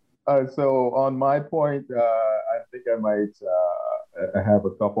 So on my point, I think I might have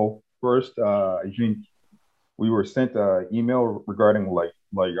a couple. First, I think we were sent an email regarding La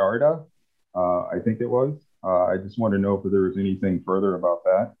Yarda. I think it was. I just want to know if there was anything further about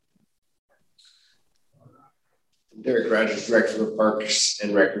that. Derek Rogers, Director of Parks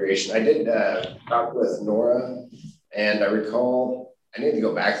and Recreation. I did talk with Nora, and I recall I need to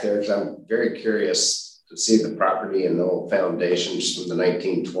go back there because I'm very curious to see the property and the old foundations from the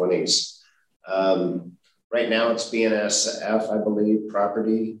 1920s. Right now it's BNSF, I believe,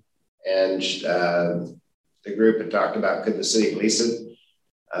 property, and the group had talked about could the city lease it.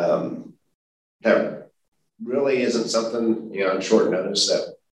 That really isn't something, you know, on short notice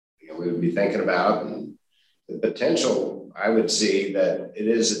that we would be thinking about. And the potential, I would see that it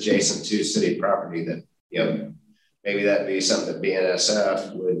is adjacent to city property that, maybe that'd be something that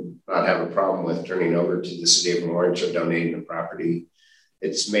BNSF would not have a problem with turning over to the city of Lawrence or donating the property.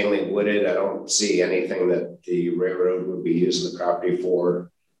 It's mainly wooded. I don't see anything that the railroad would be using the property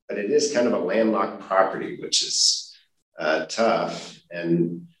for, but it is kind of a landlocked property, which is tough.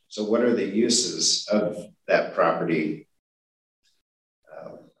 And so what are the uses of that property?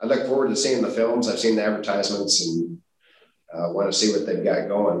 I look forward to seeing the films. I've seen the advertisements and want to see what they've got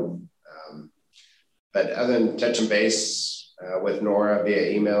going. But other than touching base with Nora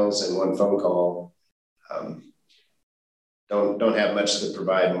via emails and one phone call, don't have much to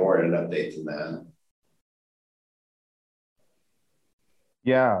provide more in an update than that.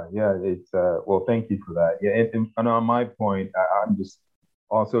 Yeah, it's well, thank you for that. Yeah, and on my point, I'm just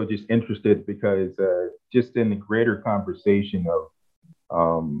also just interested because just in the greater conversation of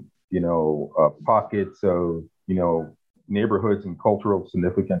pockets of neighborhoods and cultural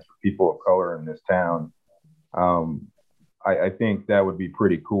significance for people of color in this town, I think that would be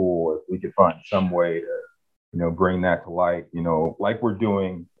pretty cool if we could find some way to bring that to light, like we're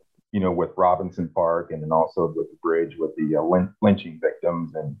doing with Robinson Park, and then also with the bridge with the lynching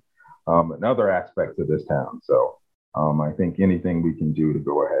victims and other aspects of this town. So I think anything we can do to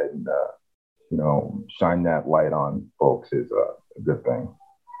go ahead and shine that light on folks is a good thing.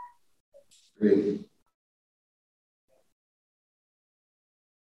 Great.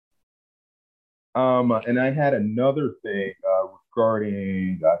 And I had another thing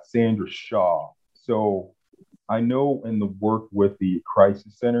regarding Sandra Shaw. So I know in the work with the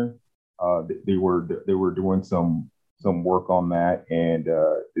Crisis Center, they were doing some work on that, and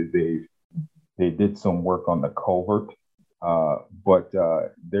they did some work on the culvert. But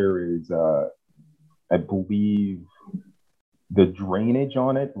there is, I believe, the drainage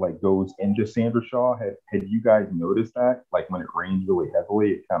on it like goes into Sandra Shaw. Had you guys noticed that? Like when it rains really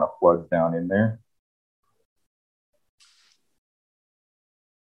heavily, it kind of floods down in there.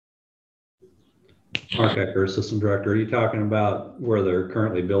 Mark Ecker, Assistant Director, are you talking about where they're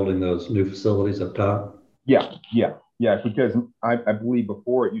currently building those new facilities up top? Yeah, because I believe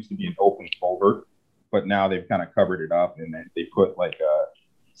before it used to be an open culvert, but now they've kind of covered it up and they put like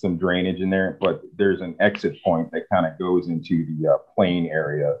some drainage in there, but there's an exit point that kind of goes into the plain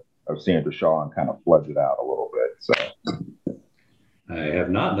area of Sandra Shaw and kind of floods it out a little bit. So I have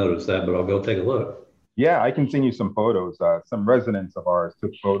not noticed that, but I'll go take a look. Yeah, I can send you some photos. Some residents of ours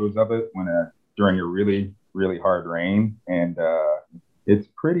took photos of it when during a really, really hard rain, and it's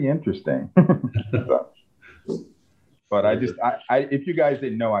pretty interesting. So, but I if you guys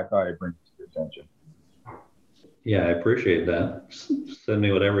didn't know, I thought I'd bring it to your attention. Yeah, I appreciate that. Send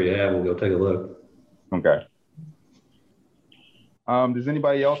me whatever you have. We'll go take a look. Okay. Does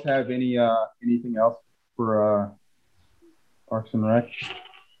anybody else have anything else for Parks and Rec?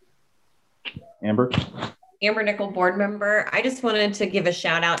 Amber Nickel, board member. I just wanted to give a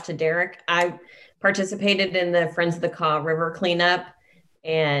shout out to Derek. I participated in the Friends of the Kaw River cleanup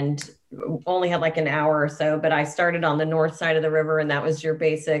and only had like an hour or so, but I started on the north side of the river, and that was your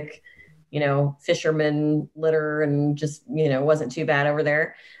basic, fisherman litter, and just, wasn't too bad over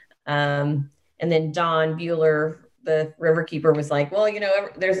there. And then Don Bueller, the river keeper, was like, well,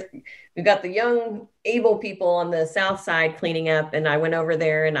 we've got the young, able people on the south side cleaning up. And I went over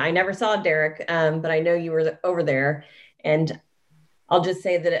there, and I never saw Derek, but I know you were over there. And I'll just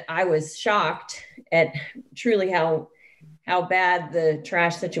say that I was shocked at truly how bad the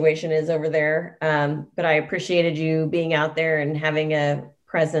trash situation is over there. But I appreciated you being out there and having a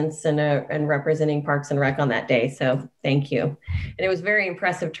presence and representing Parks and Rec on that day. So thank you. And it was very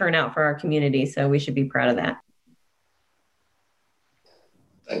impressive turnout for our community. So we should be proud of that.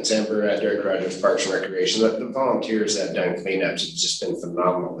 Thanks, Amber. Derek Rogers, Parks and Recreation. The volunteers that have done cleanups have just been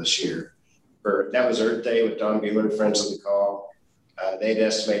phenomenal this year. That was Earth Day with Don Bueller, Friends of the Kaw. They'd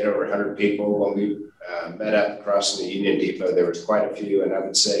estimated over 100 people. When we met up across in the Union Depot, there was quite a few, and I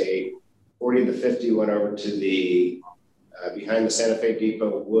would say 40 to 50 went over to the behind the Santa Fe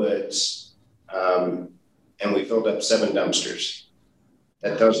Depot woods, and we filled up 7 dumpsters.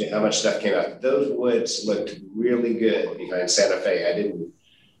 That tells you how much stuff came out. Those woods looked really good behind Santa Fe. I didn't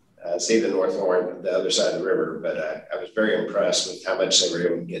see the North Horn, the other side of the river, but I was very impressed with how much they were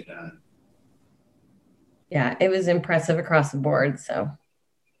able to get done. Yeah, it was impressive across the board. So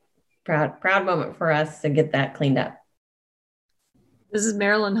proud moment for us to get that cleaned up. This is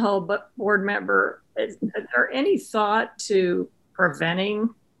Marilyn Hull, board member. Is there any thought to preventing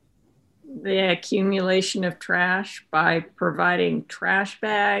the accumulation of trash by providing trash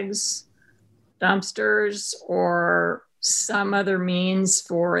bags, dumpsters, or some other means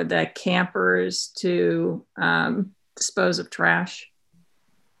for the campers to dispose of trash?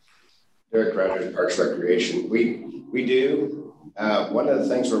 Derek Rogers, Parks Recreation. We do. One of the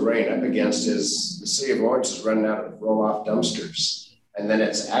things we're running up against is the city of Lawrence is running out of roll-off dumpsters, and then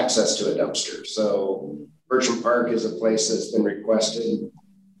it's access to a dumpster. So Bertram Park is a place that's been requested.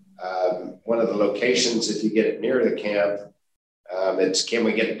 One of the locations, if you get it near the camp, it's can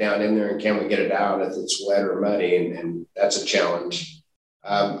we get it down in there and can we get it out if it's wet or muddy, and that's a challenge.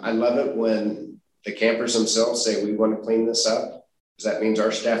 I love it when the campers themselves say we want to clean this up, because that means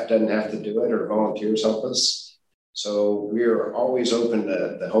our staff doesn't have to do it or volunteers help us. So we are always open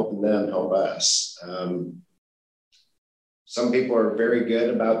to helping them help us. Some people are very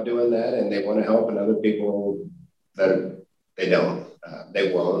good about doing that and they want to help, and other people that they don't,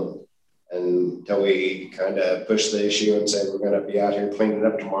 they won't. Until we kind of push the issue and say we're going to be out here cleaning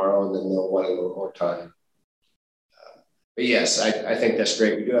up tomorrow, and then they'll want a little more time. But yes, I think that's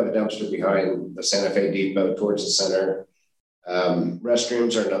great. We do have a dumpster behind the Santa Fe Depot towards the center.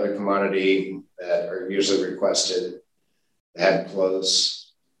 Restrooms are another commodity that are usually requested. They had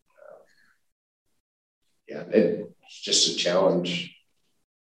clothes. It's just a challenge.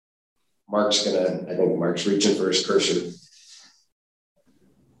 I think Mark's reaching for his cursor.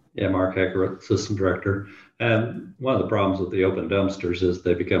 Yeah, Mark Hecker, Assistant Director. And one of the problems with the open dumpsters is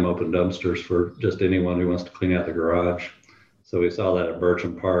they become open dumpsters for just anyone who wants to clean out the garage. So we saw that at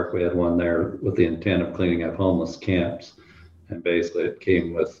Bertram Park. We had one there with the intent of cleaning up homeless camps. And basically it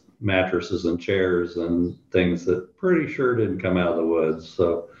came with mattresses and chairs and things that pretty sure didn't come out of the woods.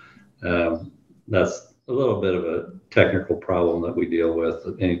 So that's a little bit of a technical problem that we deal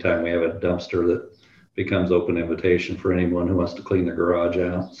with anytime we have a dumpster that becomes open invitation for anyone who wants to clean their garage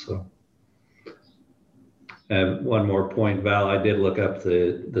out. So, and one more point, Val, I did look up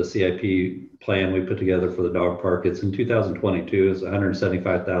the CIP plan we put together for the dog park. It's in 2022. It's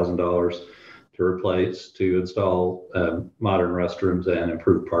 $175,000 to install modern restrooms and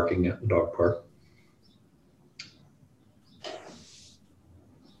improve parking at the dog park.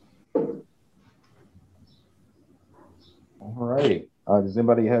 All right. Does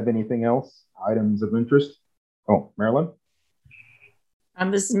anybody have anything else? Items of interest? Oh, Marilyn?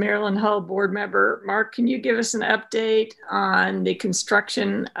 This is Marilyn Hull, board member. Mark, can you give us an update on the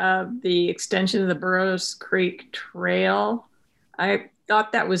construction of the extension of the Burroughs Creek Trail? I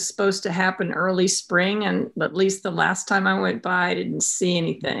thought that was supposed to happen early spring, and at least the last time I went by, I didn't see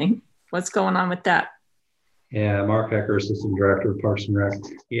anything. What's going on with that? Yeah, Mark Hecker, Assistant Director of Parks and Rec.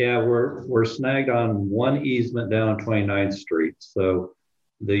 Yeah, we're snagged on one easement down on 29th Street. So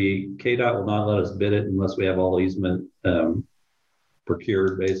the KDOT will not let us bid it unless we have all easement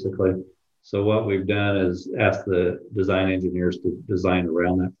procured, basically. So what we've done is asked the design engineers to design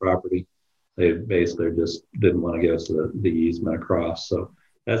around that property. They basically just didn't want to give us the easement across. So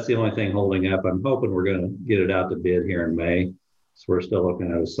that's the only thing holding up. I'm hoping we're going to get it out to bid here in May. So we're still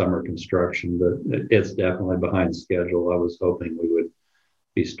looking at a summer construction, but it's definitely behind schedule. I was hoping we would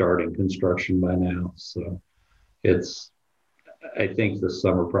be starting construction by now. So it's, I think, the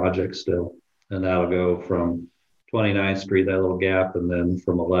summer project still, and that'll go from 29th Street, that little gap, and then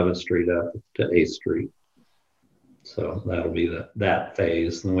from 11th Street up to 8th Street. So that'll be that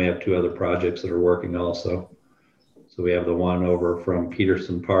phase. And we have two other projects that are working also. So we have the one over from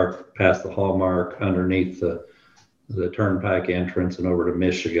Peterson Park past the Hallmark underneath the Turnpike entrance and over to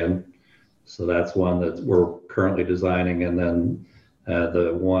Michigan. So that's one that we're currently designing. And then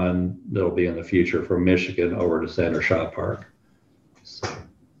the one that'll be in the future from Michigan over to Sanders Shaw Park. So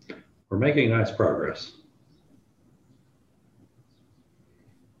we're making nice progress.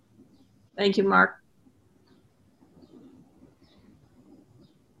 Thank you, Mark.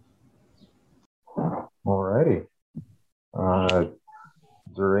 All righty. Is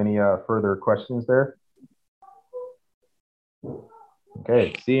there any further questions there?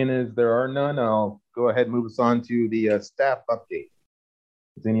 Okay, seeing as there are none, I'll go ahead and move us on to the staff update.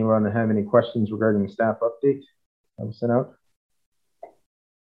 Does anyone have any questions regarding the staff update that was sent out?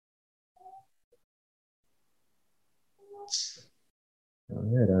 All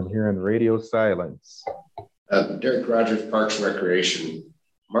right, I'm hearing radio silence. Derek Rogers, Parks and Recreation.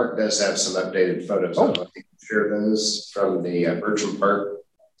 Mark does have some updated photos. I think share those from the Bertram Park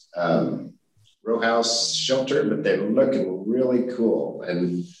row house shelter, but they're looking really cool.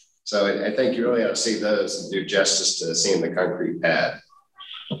 And so I think you really ought to see those and do justice to seeing the concrete pad.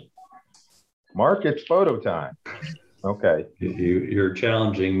 Mark, it's photo time. Okay. You're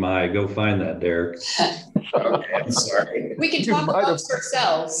challenging my go find that, Derek. Okay, I'm sorry. We can talk amongst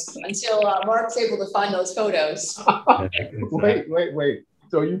ourselves until Mark's able to find those photos. Wait.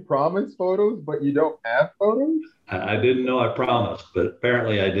 So you promised photos, but you don't have photos? I didn't know I promised, but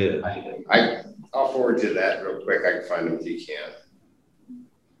apparently I did. I'll forward you that real quick. I can find them if you can.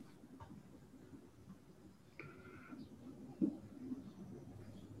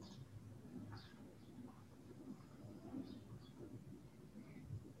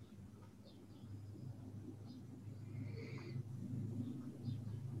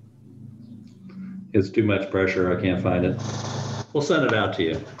 It's too much pressure. I can't find it. We'll send it out to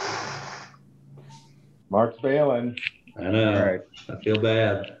you. Mark's failing. I know. All right. I feel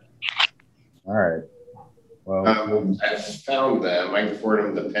bad. All right. Well, I found them. I can forward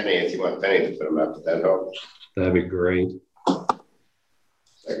them to Penny if you want Penny to put them up. Would that help? That'd be great. Is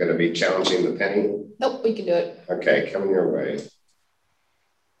that going to be challenging the Penny? Nope, we can do it. Okay, coming your way.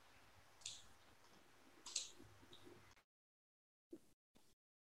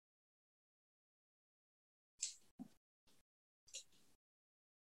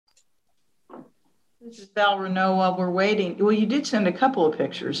 This is Val Renault. While we're waiting, well, you did send a couple of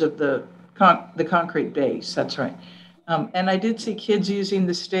pictures of the concrete base. That's right. And I did see kids using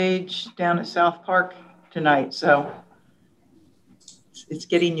the stage down at South Park tonight. So it's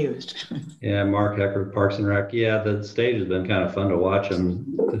getting used. Yeah, Mark Hecker, Parks and Rec. Yeah, the stage has been kind of fun to watch, and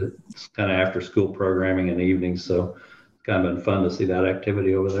it's kind of after school programming in the evenings. So it's kind of been fun to see that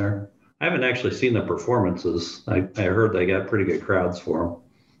activity over there. I haven't actually seen the performances. I heard they got pretty good crowds for them.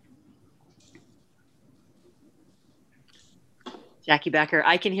 Jackie Becker,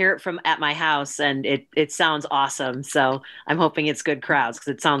 I can hear it from at my house, and it sounds awesome. So I'm hoping it's good crowds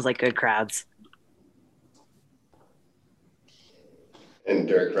because it sounds like good crowds. And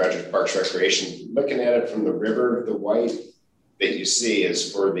Derek Rogers, Parks Recreation, looking at it from the river, the white that you see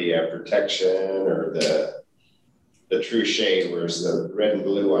is for the protection or the true shade, whereas the red and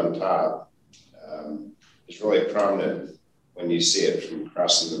blue on top is really prominent when you see it from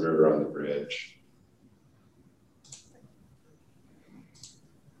crossing the river on the bridge.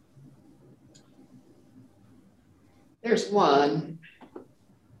 There's one.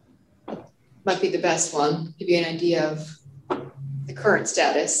 Might be the best one. Give you an idea of the current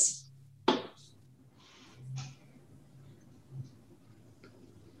status.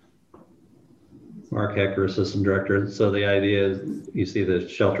 Mark Hecker, Assistant Director. So the idea is, you see the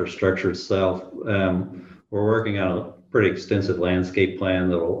shelter structure itself. We're working on a pretty extensive landscape plan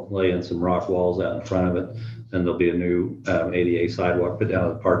that'll lay in some rock walls out in front of it. And there'll be a new ADA sidewalk put down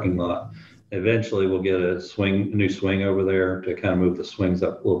in the parking lot. Eventually we'll get a new swing over there to kind of move the swings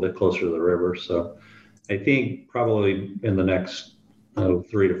up a little bit closer to the river. So I think probably in the next 3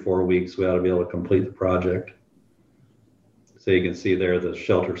 to 4 weeks, we ought to be able to complete the project. So you can see there, the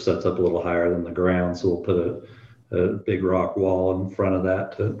shelter sets up a little higher than the ground. So we'll put a big rock wall in front of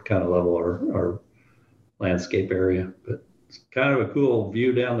that to kind of level our landscape area. But it's kind of a cool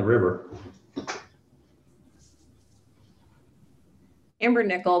view down the river. Amber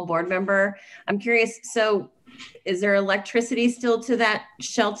Nickel, board member. I'm curious, so is there electricity still to that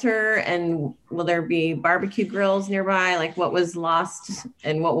shelter, and will there be barbecue grills nearby? Like, what was lost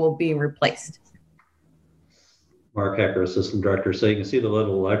and what will be replaced? Mark Hecker, Assistant Director. So you can see the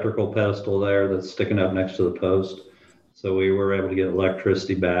little electrical pedestal there that's sticking up next to the post. So we were able to get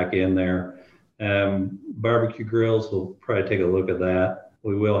electricity back in there. Barbecue grills, we'll probably take a look at that.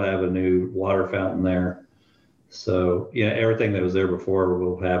 We will have a new water fountain there. So, yeah, everything that was there before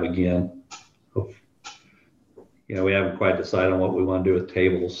we'll have again. You know, we haven't quite decided on what we want to do with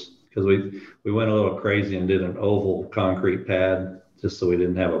tables, because we went a little crazy and did an oval concrete pad just so we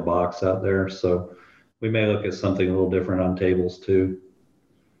didn't have a box out there. So we may look at something a little different on tables too.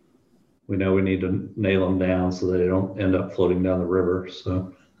 We know we need to nail them down so they don't end up floating down the river.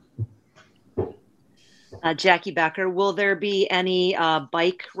 So. Jackie Becker, will there be any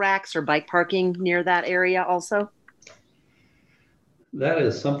bike racks or bike parking near that area also? That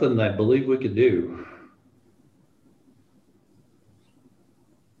is something I believe we could do.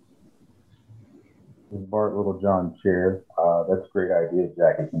 Bart Littlejohn, Chair. That's a great idea,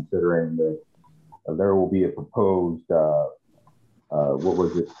 Jackie, considering that there will be a proposed, what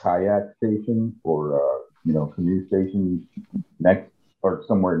was it, kayak station or, canoe station next or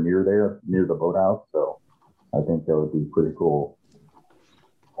somewhere near there, near the boathouse. So I think that would be pretty cool.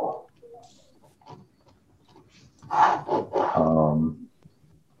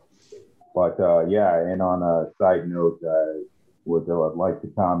 Yeah, and on a side note, I'd like to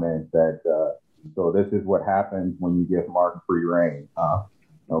comment that, so this is what happens when you give Mark free reign.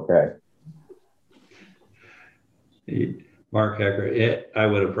 Okay. Mark Hecker, I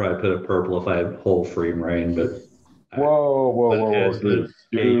would have probably put a purple if I had whole free reign, but. Whoa, dude,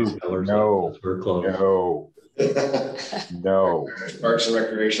 no, we're close. No. Parks and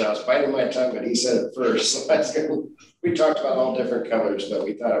Recreation, I was biting my tongue, but he said it first. So we talked about all different colors, but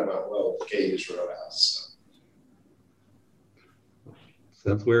we thought about, KU's Roadhouse. So.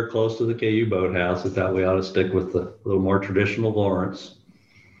 Since we're close to the KU boathouse, I thought we ought to stick with the little more traditional Lawrence.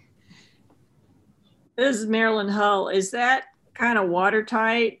 This is Marilyn Hull. Is that kind of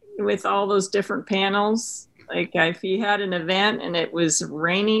watertight with all those different panels? Like if you had an event and it was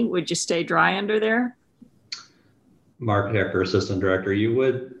rainy, would you stay dry under there? Mark Hecker, Assistant Director, you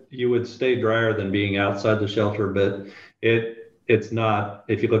would stay drier than being outside the shelter, but it's not,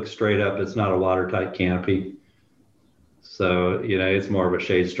 if you look straight up, it's not a watertight canopy. So, it's more of a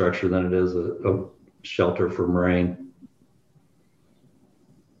shade structure than it is a shelter from rain.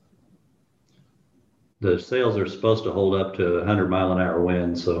 The sails are supposed to hold up to 100-mile-an-hour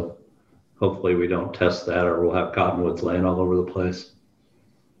wind, so hopefully we don't test that or we'll have cottonwoods laying all over the place.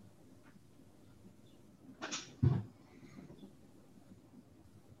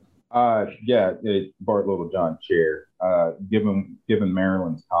 Bart Littlejohn, Chair. Given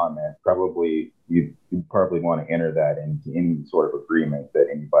Marilyn's comment, you'd probably want to enter that into any sort of agreement that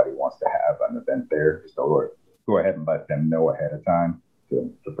anybody wants to have an event there. So go ahead and let them know ahead of time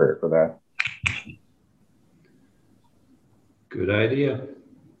to prepare for that. Good idea.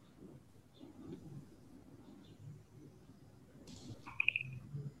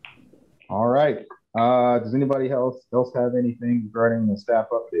 All right. Does anybody else have anything regarding the staff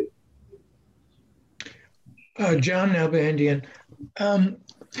update? John Nalbandian. I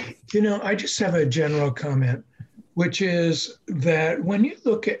just have a general comment, which is that when you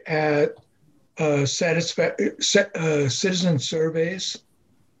look at citizen surveys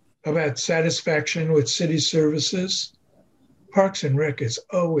about satisfaction with city services, Parks and Rec is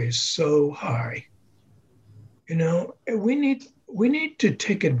always so high. We need to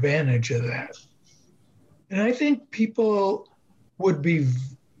take advantage of that. And I think people would be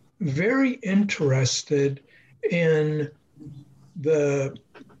very interested in the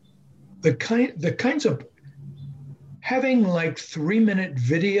kinds of having like 3-minute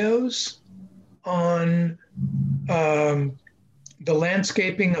videos on the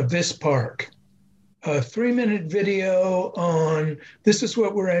landscaping of this park. A 3-minute video on this is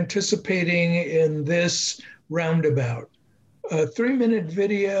what we're anticipating in this roundabout. A 3-minute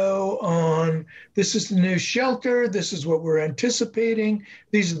video on this is the new shelter. This is what we're anticipating.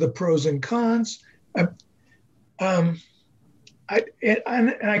 These are the pros and cons. It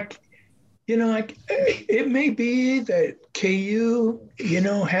may be that KU,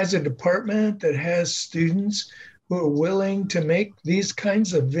 has a department that has students who are willing to make these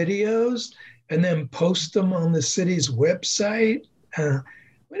kinds of videos and then post them on the city's website.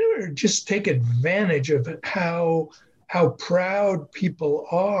 We just take advantage of how proud people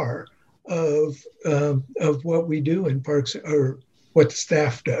are of what we do in Parks, or what the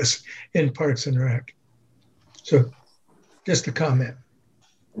staff does in Parks and Rec. So, just a comment.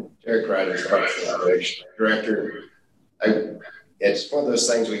 Derek Ryder, Parks and Rec Director. It's one of those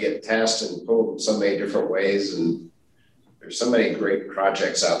things we get tasked and pulled in so many different ways, and there's so many great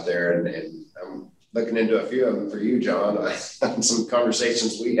projects out there, and I'm looking into a few of them for you, John, on some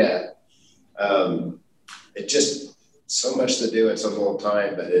conversations we had. It just so much to do in so little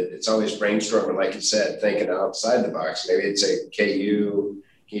time, but it's always brainstorming, like you said, thinking outside the box. Maybe it's a KU,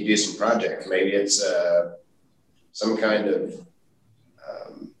 can you do some project? Maybe it's some kind of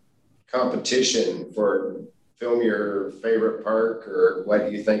competition for film your favorite park or what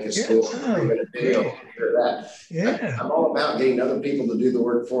you think is cool. Video or that. Yeah. I'm all about getting other people to do the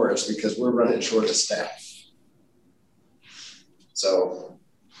work for us because we're running short of staff. So.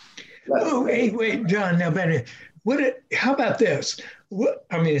 Wait, John. Now, Benny, how about this?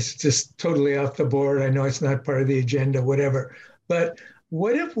 It's just totally off the board. I know it's not part of the agenda, whatever. But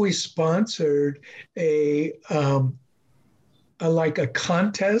what if we sponsored a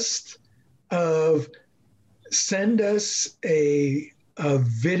contest of send us a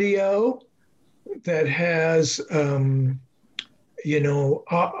video that has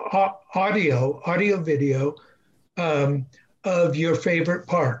audio video of your favorite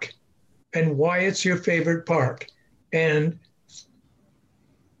park and why it's your favorite park, and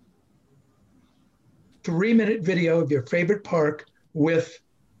 3-minute video of your favorite park with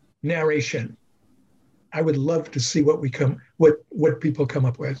narration. I would love to see what people come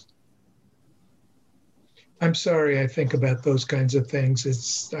up with. I'm sorry, I think about those kinds of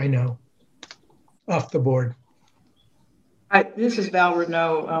things. I know, off the board. This is Val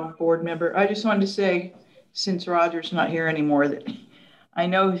Renaud, board member. I just wanted to say, since Roger's not here anymore, that I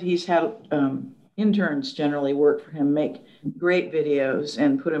know he's had interns generally work for him, make great videos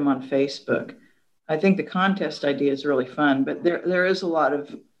and put them on Facebook. I think the contest idea is really fun, but there is a lot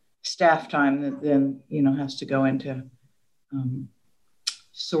of staff time that then, has to go into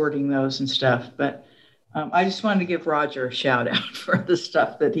sorting those and stuff. But I just wanted to give Roger a shout out for the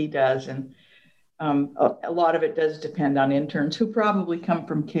stuff that he does. And a lot of it does depend on interns who probably come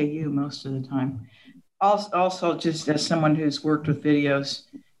from KU most of the time. Also, just as someone who's worked with videos,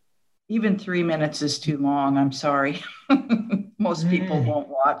 even 3 minutes is too long. I'm sorry. Most people won't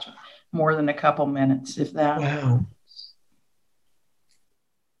watch more than a couple minutes, if that. Wow.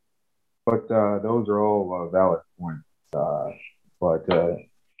 But those are all valid points. But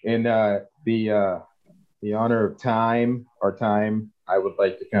in the honor of our time, I would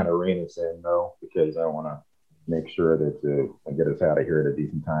like to kind of rein us in, though, because I want to make sure that I get us out of here at a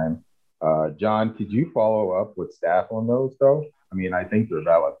decent time. John, could you follow up with staff on those, though? I think they're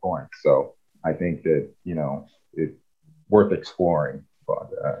valid points. So I think that, it's worth exploring. But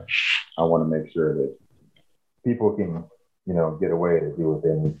I want to make sure that people can, get away to do what they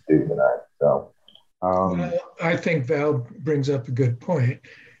need to do tonight. So I think Val brings up a good point.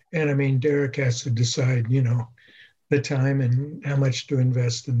 And Derek has to decide, the time and how much to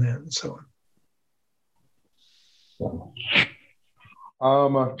invest in that and so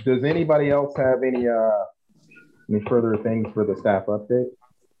on. Does anybody else have any further things for the staff update?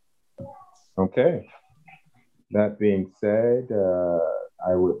 Okay. That being said,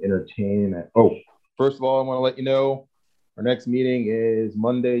 I would entertain. First of all, I want to let you know our next meeting is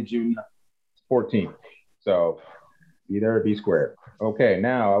Monday, June 14th. So be there, be square. Okay,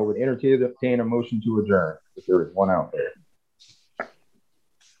 now I would entertain a motion to adjourn if there is one out there.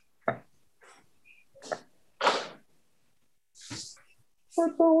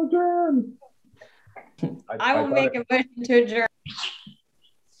 Let's all adjourn. I will make a motion to adjourn.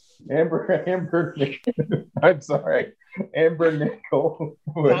 Amber, I'm sorry. Amber Nickel.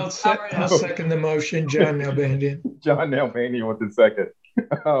 I'll second the motion, John Nalbandian. John Nalbandian with the second.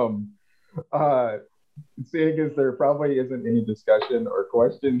 Seeing as there probably isn't any discussion or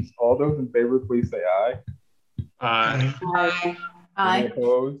questions, all those in favor, please say aye. Aye. Aye. Any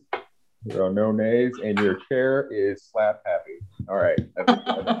opposed? There are no nays, and your chair is slap happy. All right, I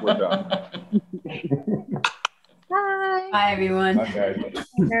think we're done. Bye. Bye, everyone. Bye, guys.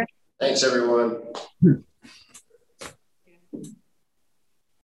 Thanks, everyone.